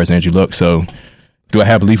 0-10 versus Andrew Luck. So, do I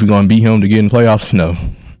have belief we're going to beat him to get in the playoffs? No.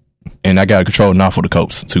 And I got a control now for the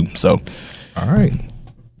Colts, too. So, all right.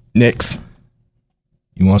 Next.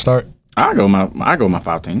 You want to start? I go my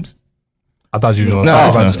 5 teams. I thought you were going to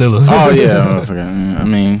talk about the Steelers. Oh, yeah. I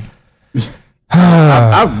mean,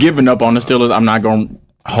 I've given up on the Steelers. I'm not going to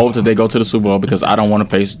hope that they go to the Super Bowl because I don't want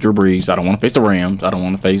to face Drew Brees. I don't want to face the Rams. I don't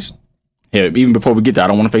want to face... Yeah, even before we get there, I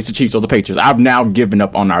don't want to face the Chiefs or the Patriots. I've now given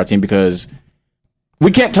up on our team because we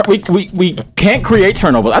can't we can't create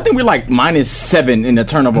turnovers. I think we're like -7 in the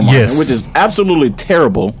turnover margin, which is absolutely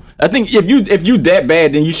terrible. I think if you that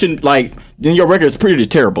bad, then you shouldn't then your record is pretty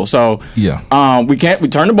terrible. So we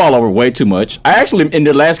turn the ball over way too much. I actually in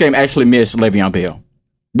the last game missed Le'Veon Bell.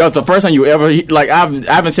 That's the first time you ever I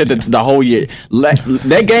haven't said that the whole year.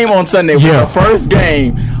 That game on Sunday was the first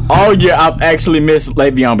game all year I've actually missed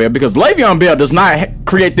Le'Veon Bell because Le'Veon Bell does not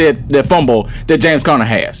create that fumble that James Conner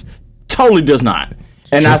has. Totally does not.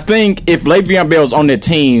 And I think if Le'Veon Bell's on that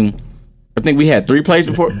team, I think we had 3 plays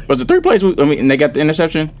before. Was it 3 plays? And they got the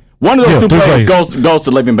interception. One of those 2 plays goes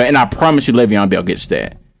to Le'Veon Bell, and I promise you, Le'Veon Bell gets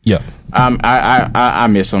that. Yeah. I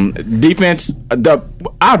miss him. Defense,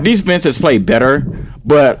 our defense has played better,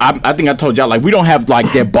 but I think I told y'all we don't have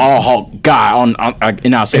that ball hawk guy on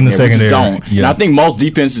in our secondary. We just don't. Yeah. And I think most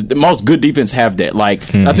good defense have that. I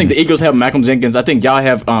think the Eagles have Malcolm Jenkins. I think y'all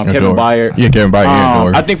have Kevin Byard. Yeah, Kevin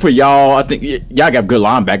Byard. I think for y'all, I think y'all got good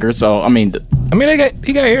linebackers. So he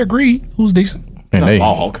got Eric Reed, who's decent. And not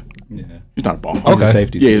ball hawk. Yeah. He's not a ball. Okay. He's a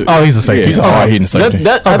safety. Yeah. He's a safety. He's all right hitting safety.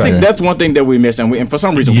 I think that's one thing that we miss, and for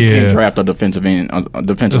some reason we can't draft a defensive end,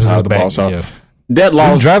 defensive side of the ball. So that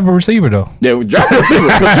loss. Drive a receiver though. Yeah, we drive a receiver.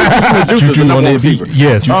 Juju is the number 1 receiver.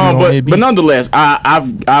 Yes. But nonetheless,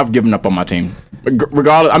 I've given up on my team.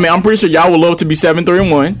 Regardless, I'm pretty sure y'all would love to be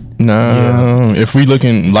 7-3-1. No, if we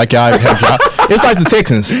looking like y'all have, it's like the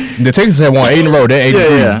Texans. The Texans have won 8 in a row. They're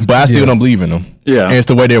 8-3, but I still don't believe in them. Yeah, and it's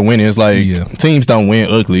the way they're winning. It's teams don't win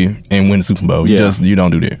ugly and win the Super Bowl. You don't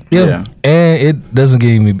do that. Yeah, and it doesn't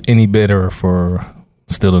get me any better for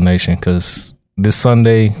Steeler Nation because this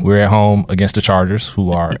Sunday we're at home against the Chargers,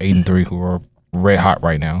 who are 8-3, who are red hot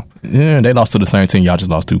right now. Yeah, they lost to the same team y'all just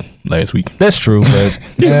lost to last week. That's true, but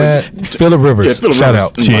Phillip Rivers, shout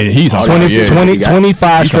out. Yeah, he's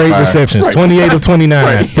 25 straight receptions, 28 of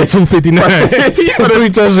 29 for 259, 3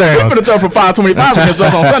 touchdowns. He put it up for 525 against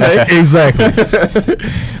us on Sunday. Exactly. And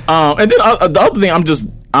then the other thing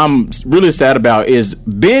I'm really sad about is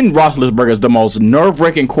Ben Roethlisberger is the most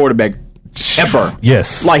nerve-wracking quarterback ever.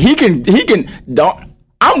 Yes, he can.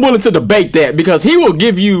 I'm willing to debate that because he will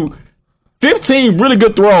give you 15 really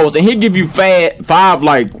good throws, and he'll give you 5.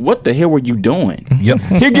 What the hell were you doing? Yep.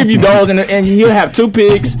 He'll give you those, and he'll have 2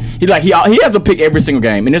 picks. He has a pick every single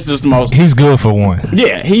game, and this is just the most. He's good for one.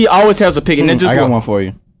 Yeah, he always has a pick, and I got one for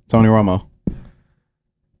you, Tony Romo.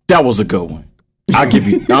 That was a good one. I'll give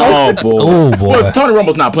you. Oh boy. Oh boy. Well, Tony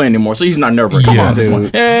Romo's not playing anymore, so he's not nervous. Come on,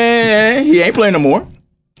 dude. He ain't playing no more.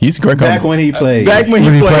 He's a great back when he played. Back when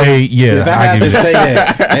he played. Yeah, if I have to say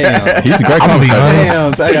that, damn. He's a great commentator.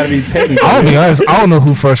 Damn, so I gotta be technical. I'll be honest. I don't know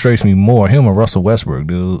who frustrates me more, him or Russell Westbrook,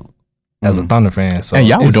 dude. As a Thunder fan, so and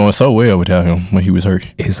y'all were doing so well without him when he was hurt.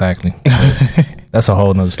 Exactly. That's a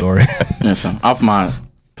whole nother story. Yeah, so off my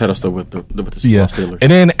pedestal with the Steelers.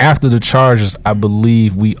 And then after the Chargers, I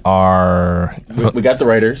believe we are. We got the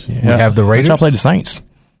Raiders. Yeah. We have the Raiders. Y'all played the Saints.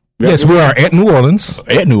 Yes, we are at New Orleans.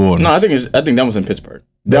 At New Orleans. No, I think that was in Pittsburgh.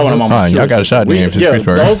 That one I'm almost sure. Y'all got a shot in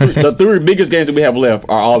Pittsburgh. The 3 biggest games that we have left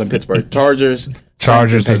are all in Pittsburgh. Chargers, and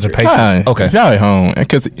the Patriots. Okay. Y'all at home.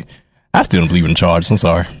 Because I still don't believe in the Chargers. I'm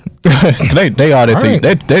sorry. they are that team.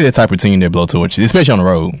 They the type of team that blow torches, especially on the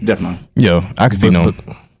road. Definitely. Yeah, I can see I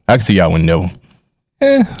can see y'all winning that one.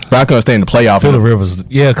 But I can understand the playoff. Phillip Rivers.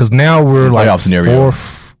 Yeah, because now we're playoff scenario.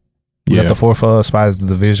 4th. We got the 4th spot as the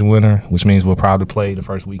division winner, which means we'll probably play the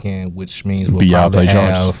first weekend, which means we'll probably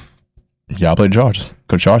have... Y'all play the Chargers.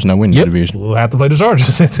 Because Chargers not winning the division. We'll have to play the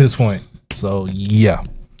Chargers at this point. So, yeah.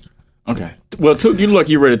 Okay. Well, you look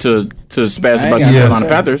you ready to spaz about the Carolina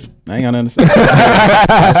Panthers. I ain't gonna understand.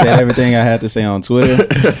 I said everything I had to say on Twitter.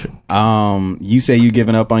 You say you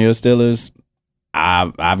giving up on your Steelers.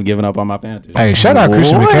 I've given up on my Panthers. Hey, shout out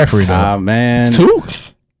Christian McCaffrey, though. Man. 2?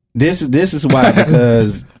 This is why,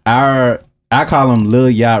 because I call him Lil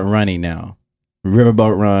Yacht Running now.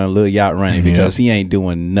 Riverboat Run, Lil Yacht Running, because he ain't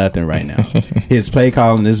doing nothing right now. His play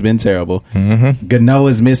calling has been terrible. Gano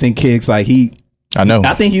is missing kicks. Like I know.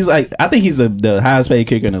 I think he's the highest paid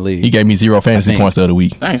kicker in the league. He gave me 0 fantasy points the other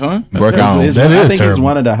week. Thanks, man. Work on. I think he's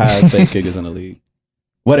one of the highest paid kickers in the league.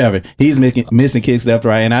 Whatever. He's missing kicks left,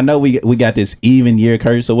 right. And I know we got this even year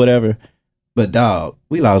curse or whatever. But, dog,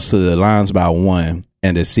 we lost to the Lions by 1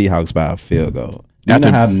 and the Seahawks by a field goal. You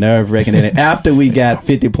know how nerve-wracking it is. After we got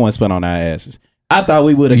 50 points put on our asses. I thought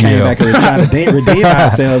we would have came back and tried to redeem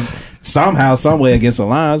ourselves somehow, some way against the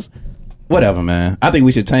Lions. Whatever, man. I think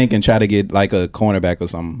we should tank and try to get like a cornerback or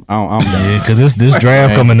something. Because this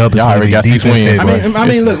draft coming up is y'all already got 6 wins. I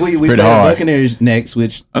mean, look, we play the Buccaneers next,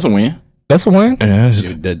 which that's a win. That's a win.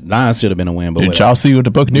 The Lions should have been a win, but did y'all see what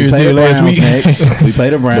the Buccaneers did last week? Next. We play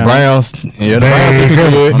the Browns. The Browns. Yeah, the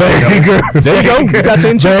Browns. There you go. You got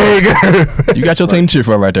 10 cheer. You got your team to cheer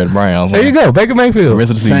for right there, the Browns. There you go. Baker Mayfield. The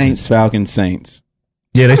rest of the season. Saints, Falcons, Saints.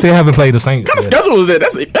 Yeah, they still haven't played the Saints. What kind of schedule is that?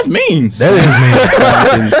 That's mean. That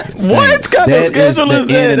is mean. What kind of schedule is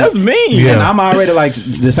that? That's mean. Yeah. And I'm already like,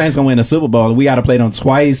 the Saints gonna win the Super Bowl. We got to play them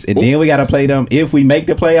twice, and then we got to play them if we make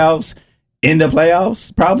the playoffs. In the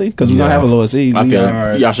playoffs, probably, because we're gonna have a lower seed. I feel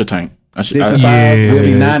like y'all should tank. 6-5. We'll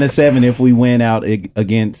be 9-7 if we win out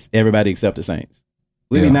against everybody except the Saints.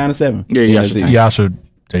 We'll be 9-7. Yeah, y'all should.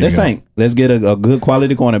 Let's tank. Let's get a good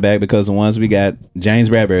quality cornerback, because the ones we got, James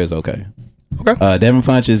Bradbury is okay. Devin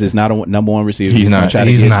Funches is not a number 1 receiver. He's not.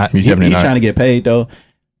 He's trying to get paid though.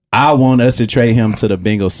 I want us to trade him to the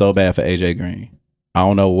Bengals so bad for AJ Green. I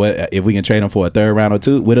don't know if we can trade him for a third round or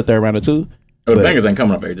two. Oh, the Bengals ain't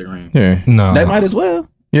coming up AJ Green. Yeah, no, they might as well.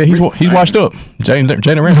 Yeah, he's washed up.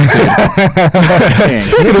 Jalen Ramsey said.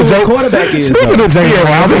 Speaking of Jay, quarterback is. Speaking of Jay,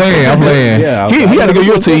 I'm playing. Yeah, he had to go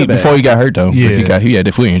your team before he got hurt though. Yeah, he had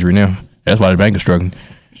that foot injury now. That's why the Bengals struggling.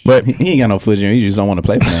 But he ain't got no foot injury. He just don't want to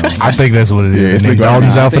play for them. I think that's what it is. And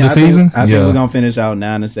Dalton's out for the season. I think we're gonna finish out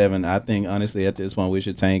 9-7. I think honestly at this point we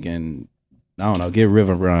should tank and. I don't know. Get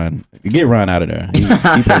Run out of there. He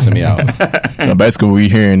pissing me out. So basically, what we're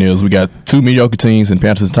hearing is we got 2 mediocre teams in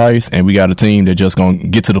Panthers and Titans, and we got a team that just gonna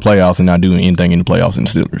get to the playoffs and not do anything in the playoffs in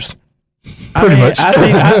the Steelers. Pretty much.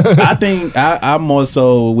 I think I more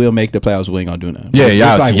so will make the playoffs. We ain't gonna do nothing. Yeah,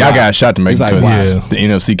 y'all got a shot to make it because the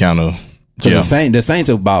NFC kind of. The Saints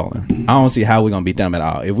are balling. I don't see how we're gonna beat them at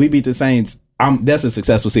all. If we beat the Saints. That's a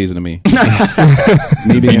successful season to me.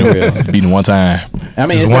 Me being real. Beating one time. I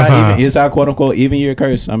mean, it's our quote unquote even year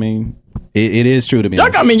curse. I mean, it is true to me.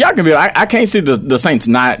 Y'all can be. I can't see the Saints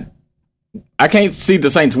not. I can't see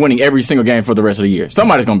the Saints winning every single game for the rest of the year.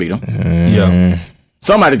 Somebody's gonna beat them. Yeah.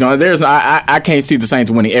 Somebody's gonna. I can't see the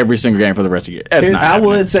Saints winning every single game for the rest of the year. That's not. I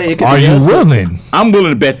would say. Are you willing? I'm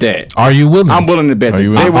willing to bet that. Are you willing? I'm willing to bet that. Are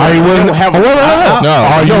you willing? No.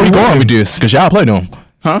 Are you going with this? Because y'all played them.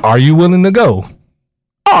 Huh? Are you willing to go?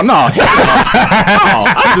 Oh no! I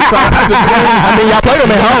mean, y'all play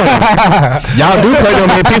them at home. Y'all do play them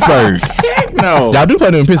in Pittsburgh. Heck no! Y'all do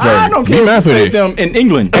play them in Pittsburgh. I don't care if you play them in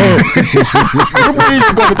England. Drew Brees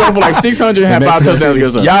is going to throw for like 600 and have 5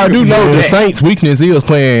 touchdowns. Y'all do know the Saints' weakness is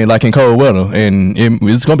playing like in cold weather, and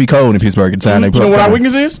it's going to be cold in Pittsburgh at the time they play. You know what our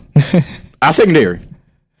weakness is? Our secondary.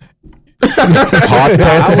 Hard to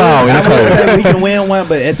pass the ball in the cold. We can win one,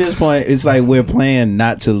 but at this point, it's like we're playing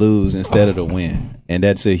not to lose instead of to win. And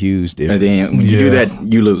that's a huge difference. And then when you do that,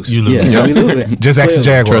 you lose. Yeah, we lose. Just ask the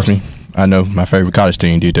Jaguars. Trust me, I know my favorite college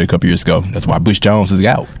team did that a couple years ago. That's why Bush Jones is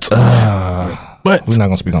out. But we're not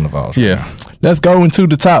gonna speak on the Vols. Yeah, let's go into our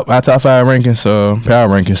top 5 rankings, power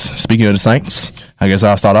rankings. Speaking of the Saints, I guess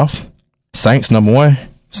I'll start off. Saints number 1.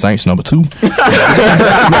 Saints number 2. That's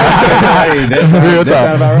real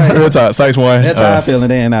talk. About right. Real talk. Saints 1. That's how I feel in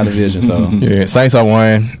the in our division. So yeah, Saints are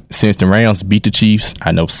 1. Since the Rams beat the Chiefs,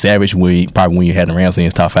 I know Savage probably when you had the Rams in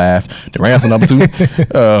his top 5. The Rams are number 2.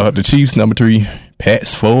 The Chiefs number 3.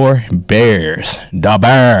 Pats 4. Bears. The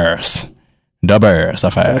Bears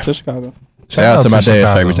are 5. Shout out to Chicago. Shout out to my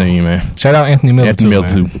dad's favorite team, man. Shout out Anthony Miller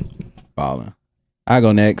too. Ballin'. I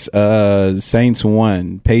go next. Saints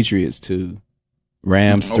 1. Patriots 2.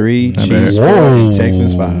 Rams 3, Chiefs 4,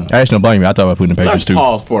 Texans 5. I actually don't blame you. I thought about putting the Patriots 2.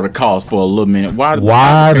 Let's pause for a little minute.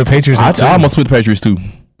 Why the Patriots? I almost put the Patriots 2.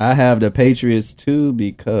 I have the Patriots 2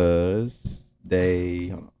 because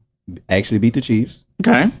they actually beat the Chiefs.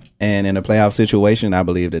 Okay. And in a playoff situation, I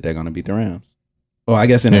believe that they're going to beat the Rams. Well, I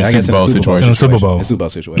guess in a Super Bowl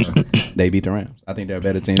situation, they beat the Rams. I think they're a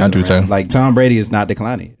better team. I do too. Like Tom Brady is not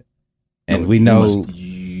declining, and we know.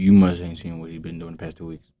 You must ain't seen what he's been doing the past 2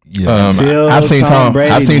 weeks. Yeah. I've seen Tom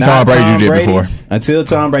Brady do that before. Until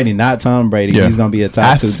Tom Brady, not Tom Brady, he's gonna be a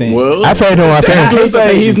top 2 team. Well, I've had him on my fantasy.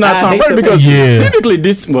 say he's not Tom Brady because Yeah. typically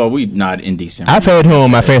we not in December. I've had him on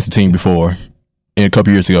my fantasy team before, a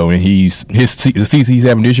couple years ago, and the season he's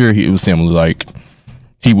having this year, it was similar. Like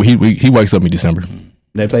he wakes up in December.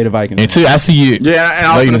 They play the Vikings. Until I see it, and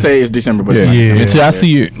I was gonna say it's December, but until I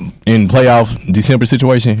see it in playoff December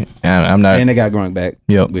situation, I'm not. And they got Gronk back,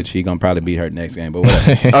 which he gonna probably be hurt next game. But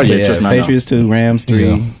whatever. Trust me, Patriots 2, Rams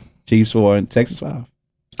 3, Chiefs 4, and Texas 5.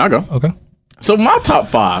 I'll go. Okay. So my top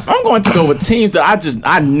 5, I'm going to go with teams that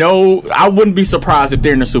I know I wouldn't be surprised if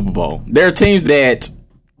they're in the Super Bowl. There are teams that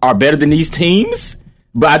are better than these teams,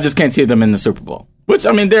 but I just can't see them in the Super Bowl. Which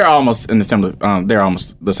I mean, they're almost in the similar. They're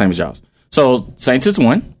almost the same as y'all's. So Saints is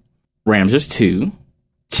 1, Rams is 2,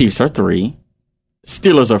 Chiefs are 3,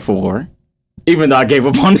 Steelers are 4. Even though I gave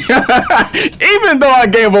up on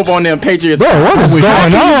them, Patriots. Bro, what is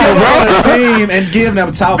going on, bro? Team and give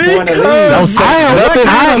them top 4 in the league. Don't say nothing.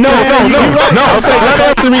 No. Don't say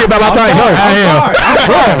nothing to me about my time. No, I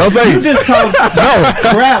am. Don't say. You just talk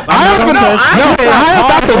crap. I am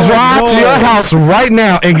about to drive to your house right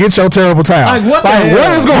now and get your terrible towel. Like what the hell?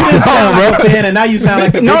 What is going on, bro? And now you sound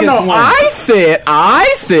like the biggest one.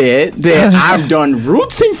 I said that I'm done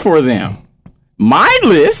rooting for them. My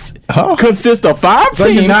list consists of 5 teams. So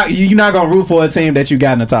you're not gonna root for a team that you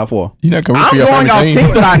got in the top 4. You're not gonna root I'm for your going off team.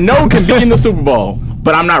 teams that I know can be in the Super Bowl,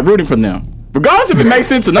 but I'm not rooting for them. Regardless if it makes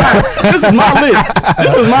sense or not, this is my list. Okay.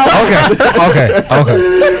 This is my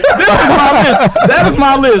list. That is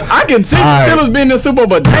my list. I can see the Steelers being in the Super Bowl,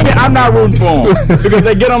 but dang it, I'm not rooting for them because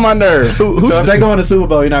they get on my nerves. So if they go in the Super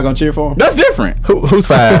Bowl, you're not gonna cheer for them? That's different. Who's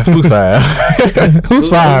 5? Who's 5? Who's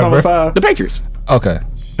 5, number bro? 5? The Patriots. Okay.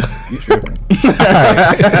 You tripping?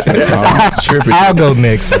 I'll go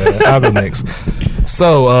next, man. I'll go next.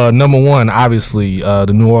 So, number 1, obviously,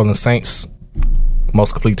 the New Orleans Saints,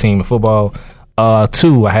 most complete team in football.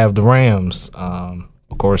 2, I have the Rams.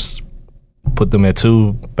 Of course, put them at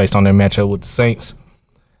 2 based on their matchup with the Saints.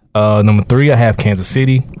 Number 3, I have Kansas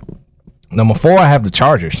City. Number 4, I have the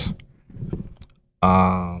Chargers.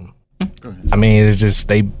 I mean, it's just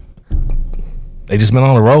they just been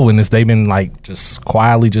on the road, and they've been like just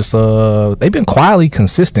quietly, they've been quietly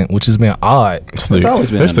consistent, which has been odd. It's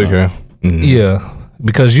always been. Yeah,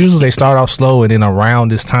 because usually they start off slow, and then around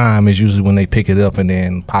this time is usually when they pick it up and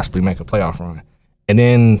then possibly make a playoff run. And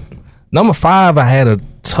then number 5, I had a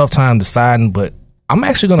tough time deciding, but I'm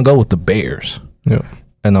actually going to go with the Bears. Yeah,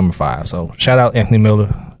 at number 5. So shout out Anthony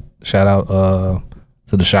Miller, shout out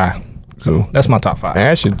to the Shy. So that's my top 5.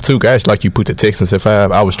 Actually, too, guys, like you put the Texans at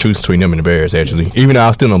 5. I was choosing between them and the Bears, actually. Even though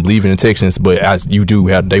I still don't believe in the Texans, but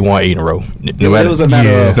they won 8 in a row. No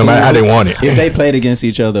matter how they won it. If they played against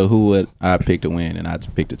each other, who would I pick to win? And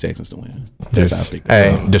I'd pick the Texans to win. That's how I picked it.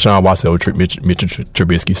 Hey, Deshaun Watson over Mitchell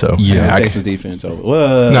Trubisky. So Texas defense over.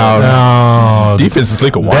 Well, no, defense is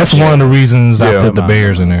slick. That's one of the reasons I put the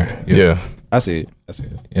Bears in there. Yeah. I see it.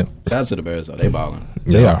 Yep. Shout out to the Bears though. They balling.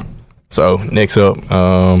 They are. So next up,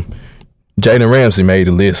 Jalen Ramsey made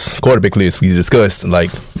a quarterback list we discussed, like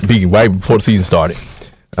right before the season started.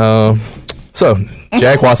 So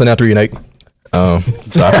Jaguars are now 3-8.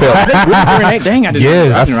 So I felt dang, I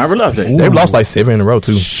didn't realize that. They've lost like 7 in a row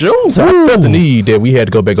too. Sure. So I felt the need that we had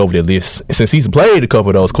to go back over their list since he's played a couple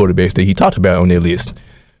of those quarterbacks that he talked about on their list.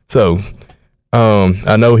 So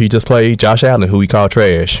I know he just played Josh Allen, who he called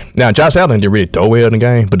trash. Now Josh Allen didn't really throw well in the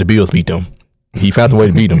game, but the Bills beat them. He found a way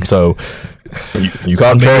to beat them. So you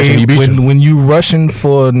call him trash and he beat you. When you rushing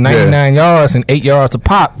for 99 yards and 8 yards a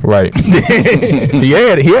pop. Right. he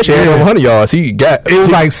actually had over 100 yards. It was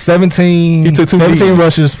like 17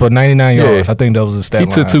 rushes for 99 yards. I think that was his stat line.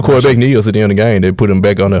 He took 2 quarterback kneels at the end of the game. They put him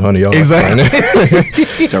back on the 100 yards. Exactly.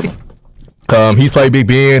 He's played Big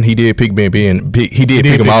Ben. He did pick Ben. He did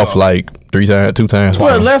pick him off like 2 times.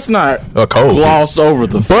 Well, let's not gloss over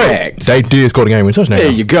the fact. They did score the game with a touchdown.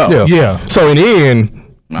 There you go. Yeah. So in the end,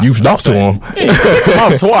 you lost to him.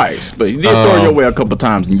 Off twice, but he did throw your way a couple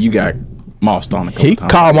times, and you got mossed on a couple times. He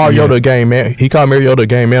called Mariota a game man. He called Mariota a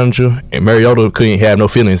game manager, and Mariota couldn't have no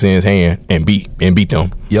feelings in his hand and beat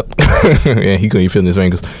them. Yep. And he couldn't feel his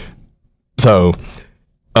fingers. So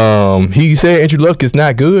he said Andrew Luck is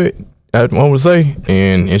not good. I want to say,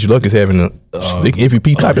 and Andrew Luck is having a slick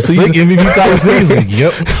MVP type of season.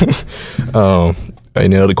 Yep.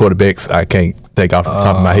 And the other quarterbacks, I can't take off the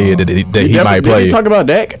top of my head that he might play. Did you talk about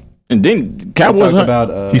Dak? And then Cowboys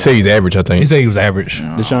about. He said he's average. I think he said he was average.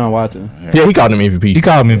 Deshaun Watson. Yeah, he called him MVP. He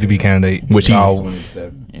called him MVP candidate. Which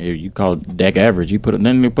you called Dak average. You put it.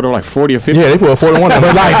 Then they put it like 40 or 50. Yeah, they put a 41.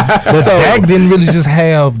 But Dak didn't really just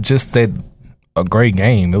have just that a great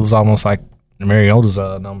game. It was almost like Mariota's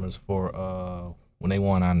numbers for when they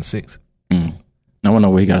won 9-6. I want to know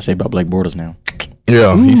what he got to say about Blake Bortles now.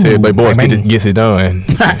 Yeah, he said Blake Bortles gets it done.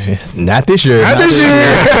 Not this year. Nope,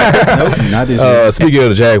 not this year. Speaking of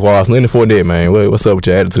the Jaguars, Leonard Fournette, man, what's up with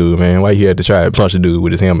your attitude, man? Why you had to try to punch a dude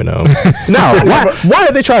with his helmet on? No, why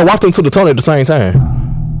did they try to walk them to the tunnel at the same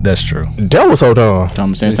time? That's true. That was so dumb.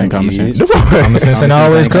 Common sense ain't common sense. Common sense ain't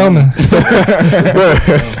always coming.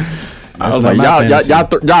 I was like,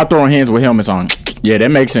 y'all throwing hands with helmets on. Yeah, that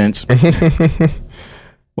makes sense.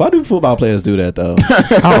 Why do football players do that though?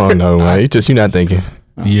 I don't know, man. You're not thinking.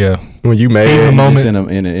 Yeah, when you mad in the moment,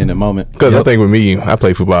 in the moment. Because I think with me, I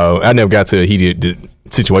play football. I never got to a heated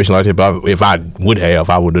situation like that. But if I would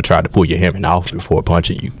have tried to pull your helmet off before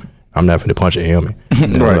punching you. I'm not finna punch a helmet.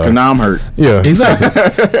 Right, because now I'm hurt. Yeah, exactly.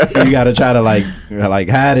 You got to try to like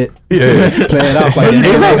hide it. Yeah, play it off like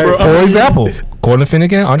that. For example, Cortland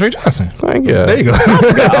Finnegan, Andre Johnson. Thank you. There you go.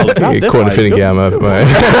 Cortland Finnegan, man.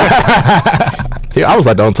 Yeah, I was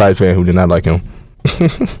like the only Titans fan who did not like him.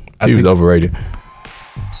 He was overrated.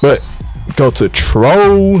 But go to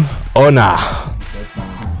troll or nah.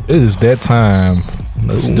 It is that time.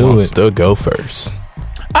 Let's do it. Still go first.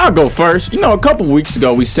 I'll go first. A couple weeks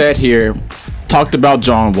ago we sat here, talked about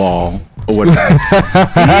John Wall or whatever.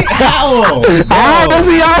 How does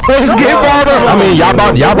he always get brought up? I mean, y'all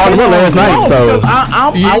brought him up last night, so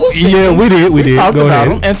I was thinking, yeah, we did. Talked go about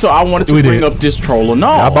ahead. him, and so I wanted to bring up this troll or no.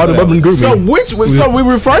 I brought him up in the group. So we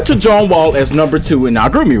refer to John Wall as number 2 in our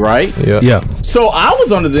group, right? Yeah. So I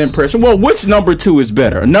was under the impression, well, which number 2 is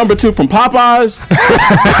better? Number 2 from Popeyes?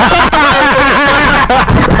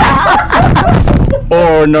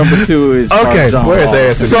 Or number 2 is okay. John Where Wall.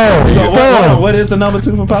 is that? So what is the number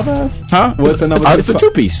 2 from Popeyes? Huh? What's the number 2? It's a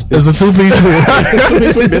 2-piece. It's a 2-piece.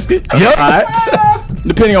 2-piece with biscuit. Yep. All right.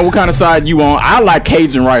 Depending on what kind of side you on, I like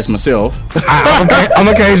Cajun rice myself. I'm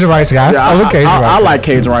a Cajun rice guy. Yeah, I'm a Cajun rice. I like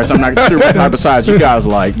Cajun rice. I'm not sure what type of sides you guys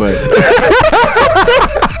like, but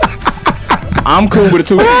I'm cool with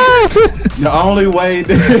a 2-piece. The only way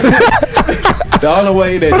that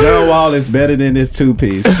John Wall is better than this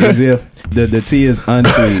 2-piece is if the tea is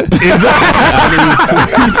unsweet. I need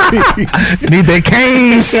sweet tea. Need that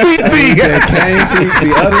cane sweet tea. That cane sweet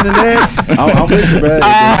tea. Other than that, I'm with you, bro.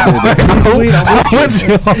 The tea sweet, I'm with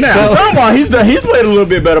you. Now, John Wall, he's played a little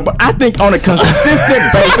bit better, but I think on a consistent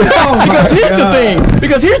basis.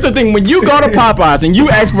 Because here's the thing. When you go to Popeyes and you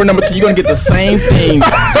ask for number 2, you're gonna get the same thing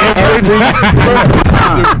every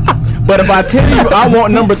time. But if I tell you I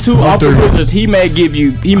want number 2 off the Wizards, he may give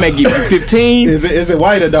you 15. Is it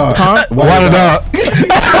white or dark? Huh? White or dark?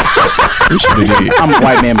 I'm a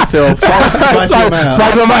white man myself. Spicy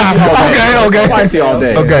Okay. Spicy all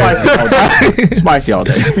day. Okay. Spicy all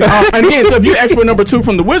day. And again, so if you ask for number 2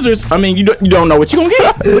 from the Wizards, I mean, you don't know what you're gonna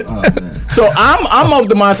get. So I'm of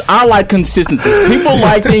the mindset I like consistency. People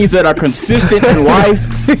like things that are consistent in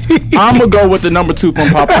life. I'm gonna go with the number 2 from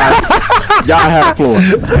Popeye. Y'all have the floor.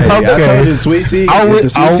 Hey, I told you sweet tea. The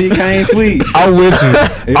sweet tea came sweet. I'm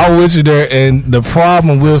with you there. And the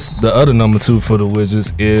problem with the other number 2 for the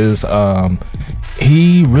Wizards is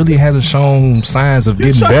he really hasn't shown signs of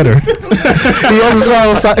getting better. He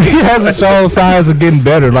hasn't shown signs of getting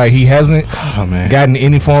better. Like he hasn't gotten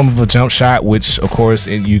any form of a jump shot, which of course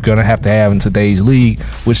you're gonna have to have in today's league,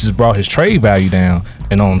 which has brought his trade value down.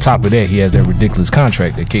 And on top of that, he has that ridiculous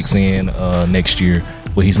contract that kicks in next year,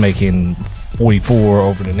 where he's making 44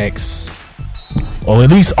 over the next, or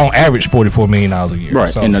at least on average $44 million a year.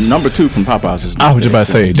 Right, so, and the number 2 from Popeyes is. I was just about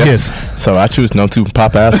to say yes. So I choose number 2 from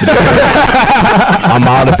Popeyes. I'm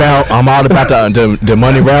all about the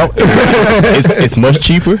money route. It's much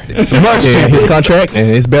cheaper. His contract, and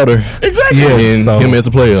it's better. Exactly. Yes, than him as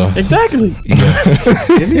a player. Exactly. Yeah.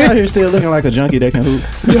 Is he out here still looking like a junkie that can hoop?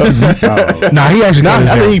 Nah, he actually. I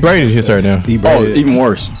think he braided his hair now. Even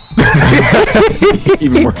worse.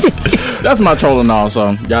 Even worse. That's my trolling all.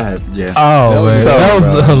 So y'all have Oh man, that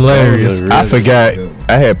was hilarious. I forgot.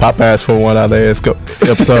 I had Popeyes for one of our last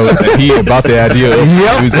episodes, and he had bought the idea of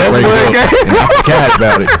he was that's where it came. and I forgot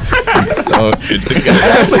about it. I'm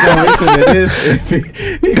actually gonna listen to this.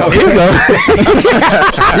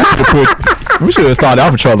 He We should have started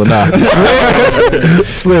off with trolling now.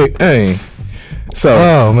 Slick. Hey. So,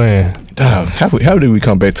 oh man, how do we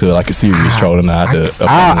come back to like a serious trolling now?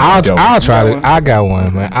 I'll try it. I got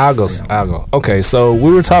one, man. I'll go. Okay, so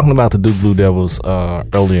we were talking about the Duke Blue Devils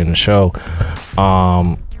earlier in the show.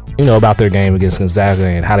 About their game against Gonzaga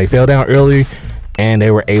and how they fell down early, and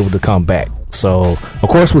they were able to come back. So, of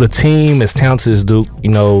course, with a team as talented as Duke,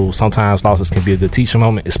 sometimes losses can be a good teaching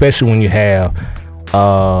moment, especially when you have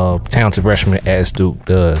talented freshmen as Duke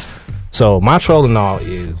does. So, my trolling all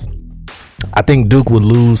is, I think Duke would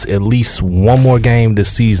lose at least one more game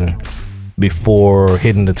this season before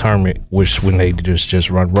hitting the tournament, which when they just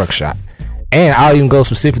run ruck shot. And I'll even go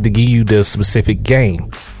specific to give you the specific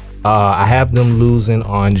game. I have them losing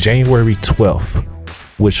on January 12th,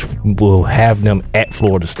 which will have them at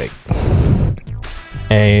Florida State.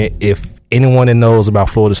 And if anyone that knows about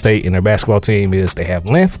Florida State and their basketball team is they have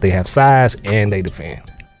length, they have size, and they defend.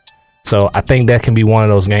 So I think that can be one of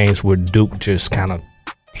those games where Duke just kind of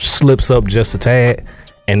slips up just a tad,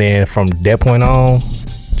 and then from that point on,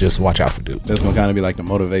 just watch out for Duke. That's gonna kind of be like the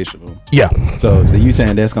motivational. Yeah. So you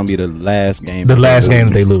saying that's gonna be the last game? The last game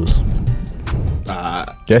that they lose.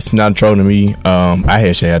 That's not true to me. I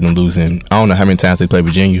actually had them losing. I don't know how many times they played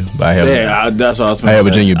Virginia, but I have. That's what I was. I had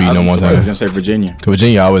Virginia beating them one time. I was gonna say Virginia. Cause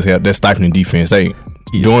Virginia always had that stifling defense. They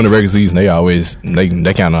during the regular season, they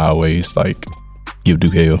kind of always like give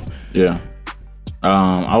Duke hell. Yeah.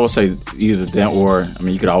 I would say either that or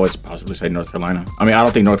you could always possibly say North Carolina. I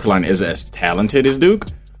don't think North Carolina is as talented as Duke.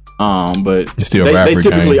 But it's still they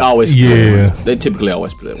typically always they typically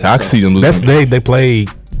always play. I can see them losing. They played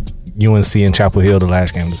UNC in Chapel Hill the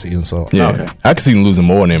last game of the season. So okay. I can see them losing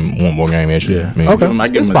more than one more game actually. Yeah. Okay,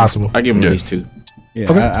 it's possible. I give them at least 2. Yeah,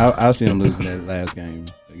 okay. I see them losing that last game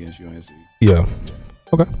against UNC. Yeah.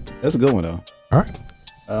 Okay. That's a good one though. All right.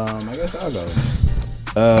 I guess I'll go.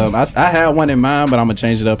 I had one in mind, but I'm gonna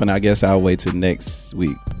change it up, and I guess I'll wait till next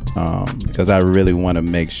week because I really want to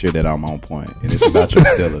make sure that I'm on point, and it's about your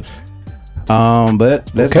Steelers. But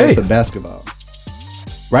let's go to basketball.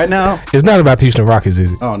 Right now, it's not about the Houston Rockets,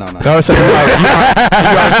 is it? Oh no. No, it's I'll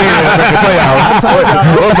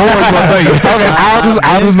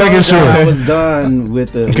just making sure. I was done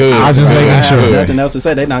with the. I was just making sure. Nothing else to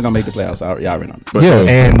say. They're not gonna make the playoffs. Y'all already know. Yeah,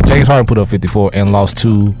 and James Harden put up 54 and lost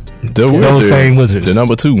to those same Wizards. The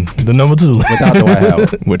number 2. Without Dwight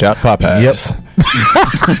Howard. Without Popeyes. Yep.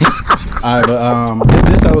 All right, but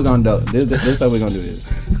this how we're gonna do. This how we're gonna do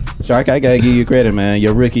this. Shark, I gotta give you credit, man.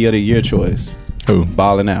 Your rookie of the year choice. Who?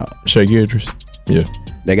 Balling out. Shea Gildress. Yeah.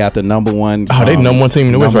 They got the number one. Oh, they number one team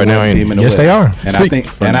in the West right now, ain't they? Yes, they are. And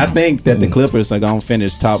I think that the Clippers are gonna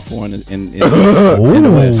finish top 4 in the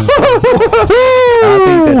West. I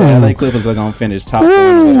think that the LA Clippers are gonna finish top 4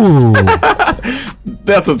 in the West.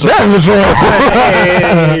 That's a troll.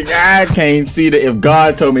 I can't see that. If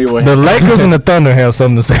God told me what the Lakers and the Thunder have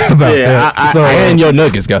something to say about that. And your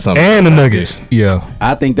Nuggets got something. And the Nuggets. Yeah.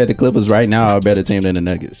 I think that the Clippers right now are a better team than the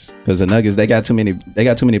Nuggets because the Nuggets they got too many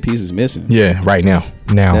pieces missing. Yeah, right now.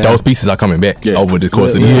 Those pieces are coming back over the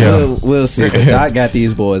course of the year. We'll see. I got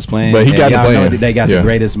these boys playing, but he got y'all playing. know that they got the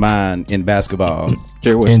greatest mind in basketball.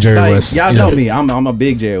 Jerry West. And Jerry West. Y'all know me. I'm a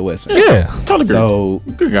big Jerry West fan. Yeah, totally agree. So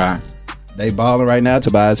good guy. They balling right now.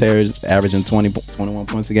 Tobias Harris averaging 21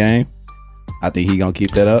 points a game. I think he gonna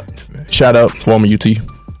keep that up. Shout out former UT.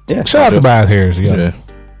 Yeah, shout out to Tobias Harris.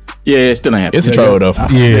 Yeah, it still ain't happening. It's a troll though.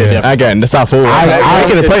 Yeah, I got in the top 4. I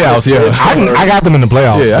get the playoffs. I got them in the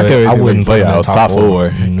playoffs. Yeah, I wouldn't playoffs. Top 4.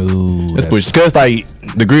 No, let's push because like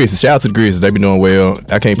the Grizzlies. Shout out to the Grizzlies. They been doing well.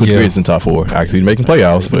 I can't put the Grizzlies in top 4. I actually making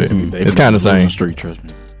playoffs, but it's kind of the same. Street,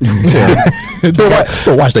 trust me. But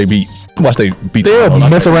watch they beat. They'll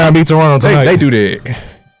mess around, beat Toronto tonight. They do that.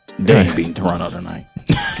 They ain't beating Toronto tonight.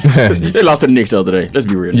 They lost to the Knicks the other day. Let's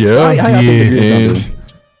be real.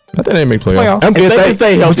 I think they make playoffs. If they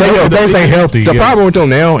stay healthy. If they stay healthy. The problem with them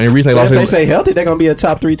now, and the reason they lost. If they stay healthy, they're gonna be a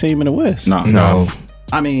top 3 team in the West. No.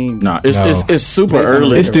 I mean, it's super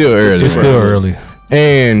early. It's still early. It's still early.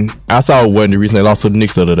 And I saw the reason they lost to the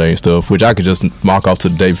Knicks the other day and stuff, which I could just mark off to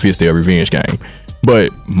the David Fizdale revenge game.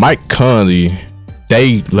 But Mike Conley,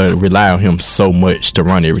 they rely on him so much to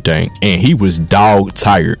run everything, and he was dog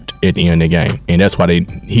tired at the end of the game, and that's why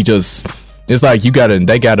it's like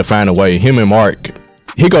they gotta find a way. Him and Mark,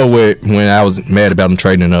 he go with when I was mad about him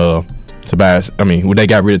trading Tobias. When they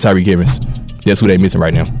got rid of Tyreke Evans, that's who they missing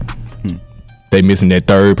right now. They missing that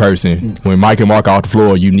third person. When Mike and Mark are off the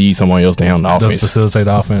floor, you need someone else to handle the offense. Facilitate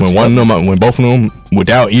the offense. When both of them,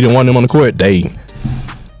 without either one of them on the court, they.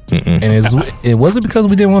 And it wasn't because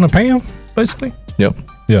we didn't want to pay him, basically. Yep.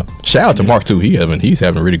 Yeah. Shout out to Mark too. He's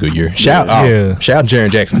having a really good year. Shout out to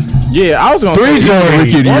Jaren Jackson. Yeah, I was going to say one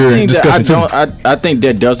thing that I think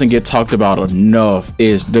that doesn't get talked about enough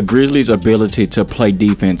is the Grizzlies' ability to play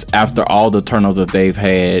defense after all the turnover that they've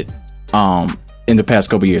had in the past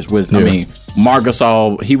couple of years. Marc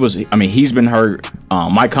Gasol, he's been hurt.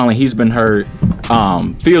 Mike Conley, he's been hurt.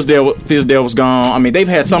 Fizdale was gone. They've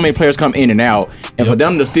had so many players come in and out, and for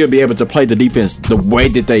them to still be able to play the defense the way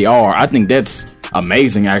that they are, I think that's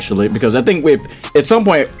amazing, actually. Because I think at some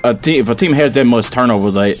point, if a team has that much turnover,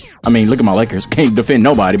 look at my Lakers, can't defend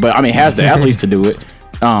nobody, but has the athletes to do it.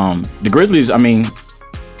 The Grizzlies,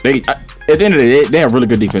 at the end of the day, they have really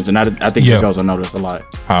good defense, and I think it goes unnoticed a lot.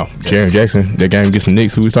 Oh, Jaren Jackson, that game against the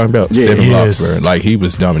Knicks, who we talking about? Yeah, 7 blocks, bro. Like, he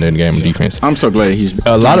was dominating the game on defense. I'm so glad he's.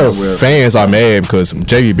 A lot of fans are mad because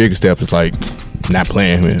JV Bickerstaff is like not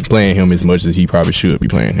playing him as much as he probably should be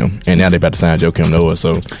playing him, and now they about to sign Joakim Noah.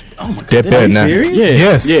 So, oh my God, are you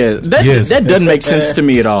serious? That doesn't make sense to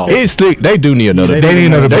me at all. It's slick. They do need another. They need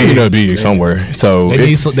another big somewhere. So they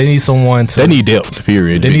need someone to. They need depth.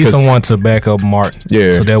 Period. They need someone to back up Mark. Yeah.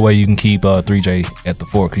 So that way you can keep 3J at the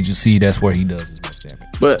 4 because you see that's where he does his most damage.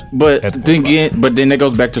 But then that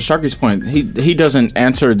goes back to Sharky's point. He doesn't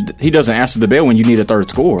answer the bell when you need a third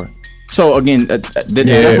scorer. So again, that's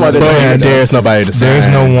why there's nobody to sign. There's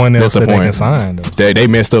no one else that they can sign. Though. They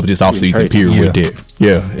messed up this offseason period with that.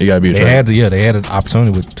 Yeah, it gotta be a trade. They had an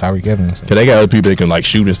opportunity with Tyreek Evans. So they got other people that can like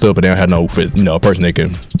shoot and stuff, but they don't have a person that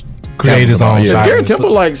can create his own shot. Garrett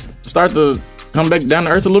Temple start to come back down to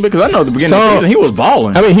earth a little bit because I know at the beginning of the season he was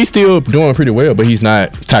balling. I mean, he's still doing pretty well, but he's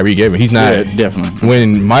not Tyreek Evans. He's not definitely.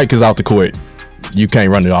 When Mike is off the court, you can't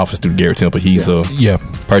run the offense through Garrett Temple. He's a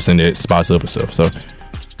person that spots up and stuff. So.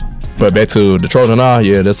 But back to the troll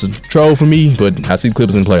that's a troll for me, but I see the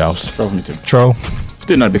Clippers in the playoffs. Troll for me too. Troll.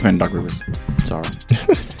 Still not a big fan of Doc Rivers. Sorry.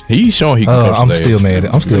 He's showing he can I'm still mad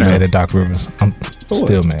at Doc Rivers. I'm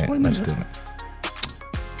still mad.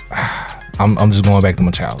 I'm just going back to my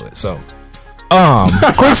childhood. So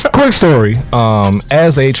quick story.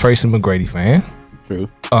 As a Tracy McGrady fan, true.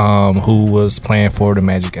 Who was playing for the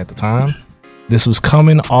Magic at the time. This was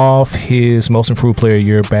coming off his most improved player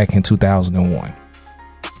year back in 2001.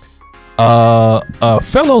 A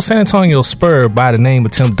fellow San Antonio Spur by the name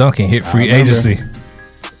of Tim Duncan hit free agency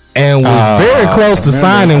and was very close to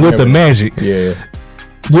signing with the Magic,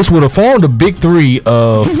 which would have formed a big three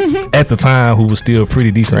of at the time who was still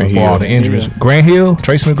pretty decent before all the injuries. Grant Hill,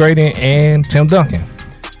 Tracy McGrady, and Tim Duncan.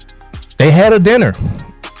 They had a dinner,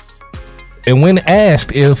 and when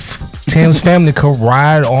asked if Tim's family could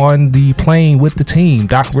ride on the plane with the team,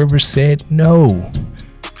 Doc Rivers said no.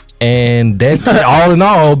 And that, all in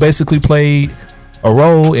all, basically played a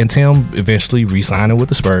role in Tim eventually re-signing with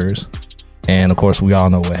the Spurs. And, of course, we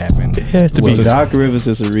all know what happened. It has to be. Doc Rivers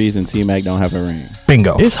is the reason T-Mac don't have a ring.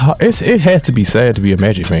 Bingo. It has to be sad to be a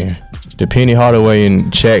Magic fan. The Penny Hardaway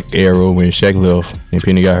and Shaq era when Shaq left and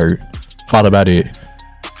Penny got hurt. Followed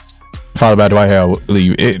by Dwight Howard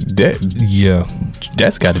leave.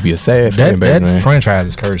 That's got to be a sad fan. That franchise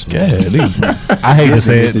is cursed. Yeah, I hate to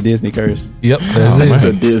say it. It's the Disney curse. Yep, that's it.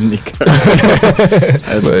 The Disney curse.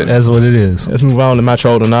 That's what it is. Let's move on to my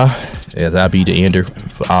troll now. As I be the ender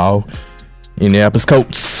for all. Indianapolis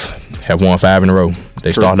Colts have won 5 in a row.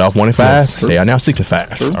 They started off 1-5. Yes, they are now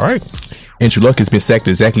 6-5. All right. Andrew Luck has been sacked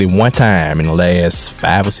exactly 1 time in the last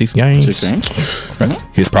 5 or 6 games.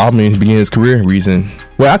 His problem in the beginning of his career,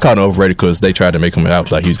 I call him overrated because they tried to make him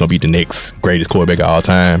out like he was going to be the next greatest quarterback of all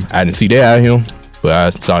time. I didn't see that out of him, but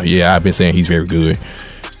I saw, I've been saying he's very good.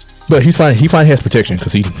 But he finally has protection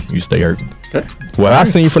because he used to stay hurt. Okay. What I've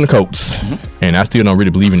seen from the Colts, and I still don't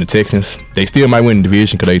really believe in the Texans, they still might win the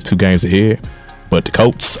division because they're 2 games ahead, but the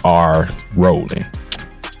Colts are rolling.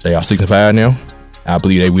 They are 6-5 now. I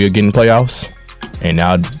believe they will get in the playoffs, and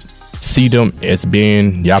I see them as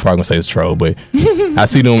being, y'all probably gonna say it's troll, but I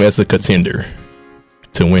see them as a contender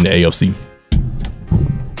to win the AFC.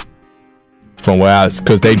 From where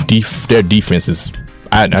because their defense is,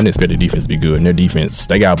 I didn't expect their defense to be good, and their defense,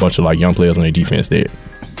 they got a bunch of like young players on their defense that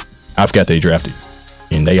I forgot they drafted,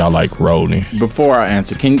 and they are like rolling. Before I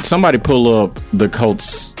answer, can somebody pull up the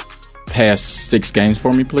Colts past 6 games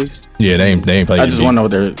for me, please? Yeah, they ain't played. I just want to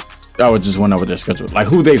know I would just want to know what their schedule, like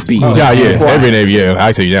who they've beat. I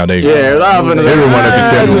tell you now, they everyone of their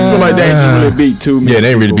schedule. I just feel like they ain't really beat too many. Yeah,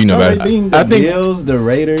 they ain't really beat nobody. The Bills, the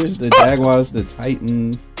Raiders, the Jaguars, the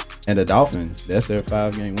Titans, and the Dolphins. That's their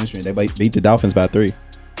 5-game win streak. They beat the Dolphins by 3.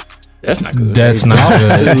 That's not good. That's not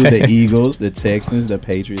good. The Eagles, the Texans, the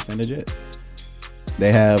Patriots, and the Jets.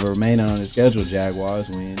 They have remaining on the schedule. Jaguars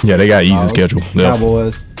win. Yeah, they got an easy schedule.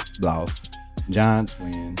 Cowboys lost. Giants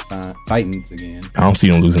win. Titans again. I don't see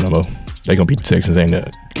them losing no more. They gonna beat the Texans and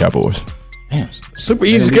the Cowboys. Damn, super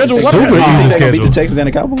easy schedule. Super easy schedule. Beat the Texans and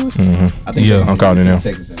the Cowboys. Mm-hmm. I think I'm calling it now. The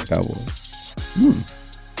Texans and the Cowboys.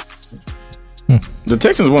 The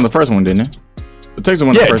Texans won the first one, didn't they? The Texans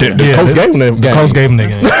won the first one. The Colts gave them the game. Colts gave them the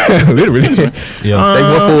game. Literally. Yeah. They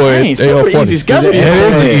went for it. They super easy schedule. It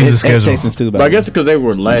is an easy schedule. Texans too, but I guess because they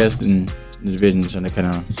were last in the division, so they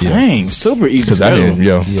kind of dang super easy schedule.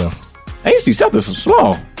 Yeah. AFC South is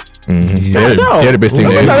small. They're the best team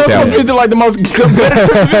in the That's SEC. supposed to be like the most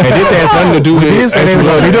competitive. And this has nothing to do with Andrew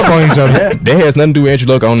Luck. Beat up on each other. That has nothing to do with Andrew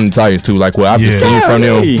Luck on the Tigers too. Like what I've been seeing from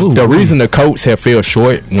them, the reason the Colts have fell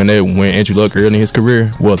short when Andrew Luck early in his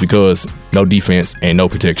career was because no defense and no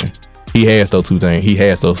protection. He has those two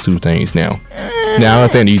things now. Now I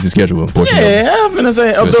understand the easy schedule, unfortunately. Yeah, I'm finna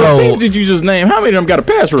say of those teams that you just named, how many of them got a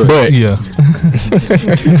pass rush? But Yeah.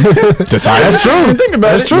 the Tigers, That's true. Think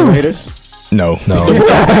about That's it. true. Raiders. no.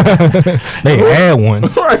 They had one.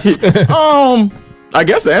 Right. I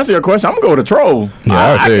guess to answer your question, I'm gonna go with a troll. Yeah,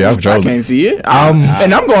 I would say I control I can't it. see it.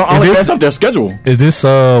 And I'm going only based off their schedule. Is this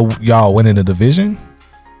y'all winning the division?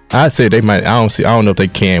 I said they might. I don't know if they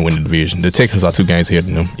can win the division. The Texans are 2 games ahead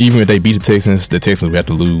of them. Even if they beat the Texans would have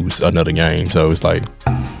to lose another game. So it's like,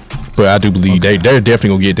 but I do believe they're definitely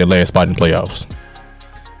gonna get their last spot in the playoffs.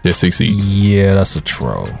 They're 6 seed. Yeah, that's a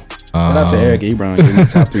troll. Shout out to Eric Ebron giving me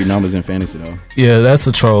top 3 numbers in fantasy though. Yeah, that's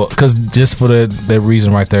a troll. Because just for that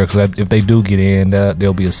reason right there, because if they do get in,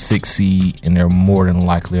 they'll be a 6 seed, and they're more than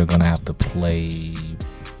likely are going to have to play.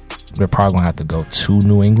 They're probably going to have to go to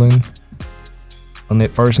New England on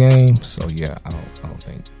that first game. So yeah, I don't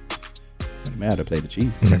think. They may have to play the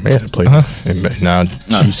Chiefs. They may have to play.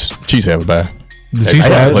 Chiefs have a bye. The Chiefs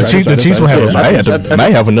will have a bye. They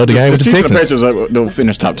might have another game with the Chiefs and the Texans. Patriots, they'll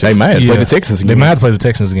finish top 2. They might have to play the Texans again. They might have to play the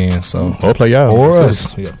Texans again. So or play y'all or instead.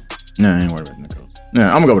 us. Yeah. Nah, I ain't worried about the Colts. Nah,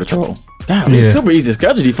 I'm gonna go with a troll. God, it's super easy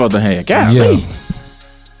schedule you fucked the head. God, Yeah.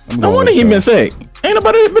 no wonder he been sacked. Ain't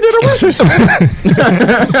nobody been in a rush.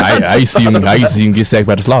 I used to see him get sacked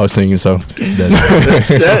by the Slaughter team. So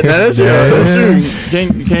That's true.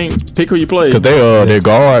 You can't pick who you play. because their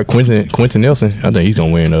guard Quentin Nelson, I think he's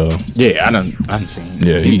gonna win. Yeah, I done seen.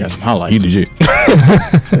 Yeah, he got some highlights. He legit.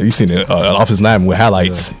 You seen the offensive lineman with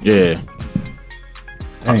highlights. Yeah.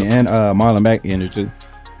 Hey, and Marlon Mack injured too.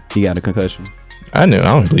 He got a concussion. I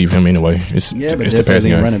don't believe him anyway. It's Yeah, but it's that's the they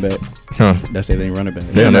passing ain't game. running back. Huh? That's they ain't running back.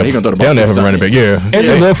 They'll never he gonna throw the ball have a 50 running back. Yeah.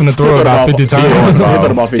 Andrew Luck finna throw it about 50 times. He throw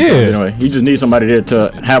the ball 50 times Yeah. anyway. You just need somebody there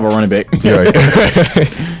to have a running back. Yeah, right.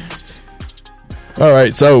 All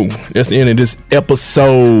right, so that's the end of this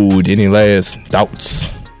episode. Any last thoughts?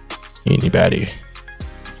 Anybody?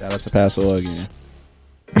 Shout out to Paso again.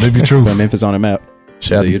 Live your truth. Put Memphis on the map.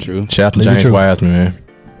 Shout Live your truth. Shout out to Live your James truth. Wiseman, man.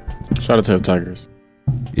 Shout out to the Tigers.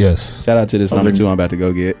 Yes. Shout out to this number 2 I'm about to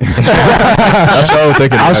go get. I'm sure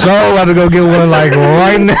about to go get one like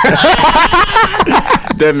right now.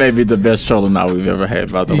 That may be the best trolling out we've ever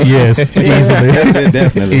had, by the way. Yes, easily.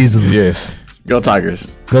 Definitely. Easily. Yes. Go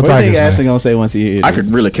Tigers. Go What do you Tigers. think man. Ashley gonna say once he hears I this?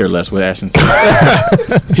 could really care less what Ashton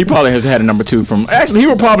says. He probably has had a number 2 from. Actually, he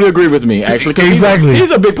would probably agree with me. Actually, 'cause Exactly.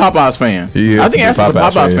 He's a big Popeyes fan. He is I think a big Ashton's a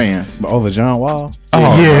Popeyes Popeyes fan. fan. Over John Wall.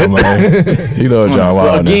 Oh, Yeah. man. He love John Well,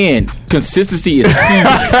 Wild. again, consistency is key.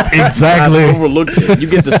 Exactly. I overlook it. You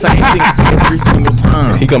get the same thing every single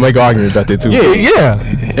time. He gonna make arguments about that too. Yeah.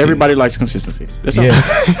 Everybody likes consistency. That's all. Yes.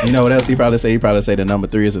 You know what else he probably say? He probably say the number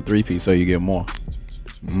 3 is a 3-piece, so you get more.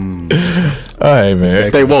 All right, man.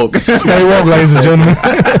 Stay woke. Stay woke, ladies and gentlemen.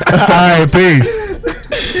 All right, peace.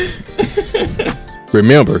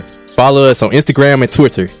 Remember, follow us on Instagram and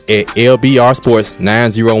Twitter at LBR Sports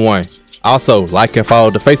 901. Also, like and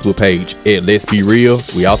follow the Facebook page at Let's Be Real.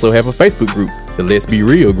 We also have a Facebook group, the Let's Be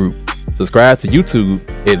Real group. Subscribe to YouTube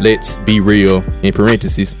at Let's Be Real in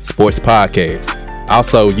parentheses Sports Podcast.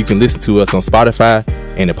 Also, you can listen to us on Spotify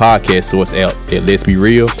and the podcast source app at Let's Be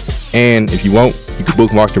Real. And if you want, you can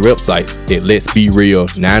bookmark the website at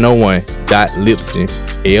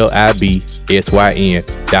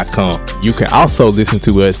letsbereal901.libsyn.com. You can also listen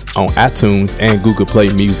to us on iTunes and Google Play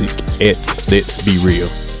Music at Let's Be Real.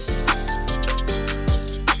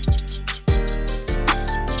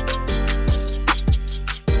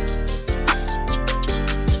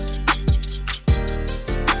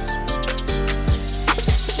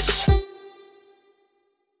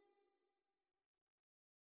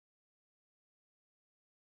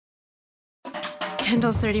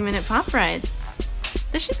 Kendall's 30-minute pop rides.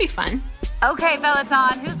 This should be fun. Okay,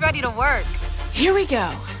 Peloton, who's ready to work? Here we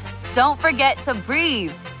go. Don't forget to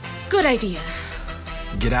breathe. Good idea.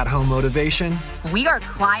 Get at home motivation We are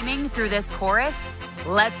climbing through this chorus.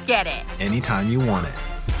 Let's get it. anytime you want it.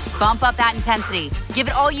 Bump up that intensity. Give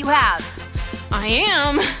it all you have. I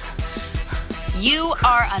am. You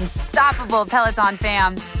are unstoppable, Peloton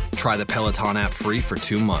fam. Try the Peloton app free for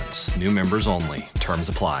 2 months. New members only. Terms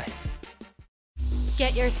apply.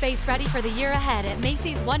 Get your space ready for the year ahead at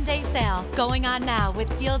Macy's one-day sale. Going on now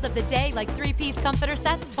with deals of the day like 3-piece comforter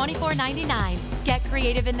sets, $24.99. Get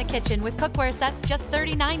creative in the kitchen with cookware sets just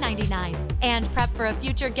 $39.99. And prep for a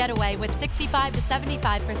future getaway with 65 to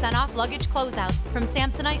 75% off luggage closeouts from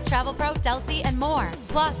Samsonite, Travel Pro, Delsey, and more.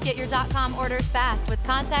 Plus, get your .com orders fast with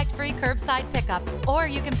contact-free curbside pickup, or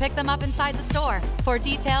you can pick them up inside the store. For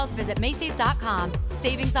details, visit Macy's.com.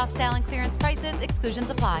 Savings off sale and clearance prices, exclusions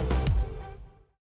apply.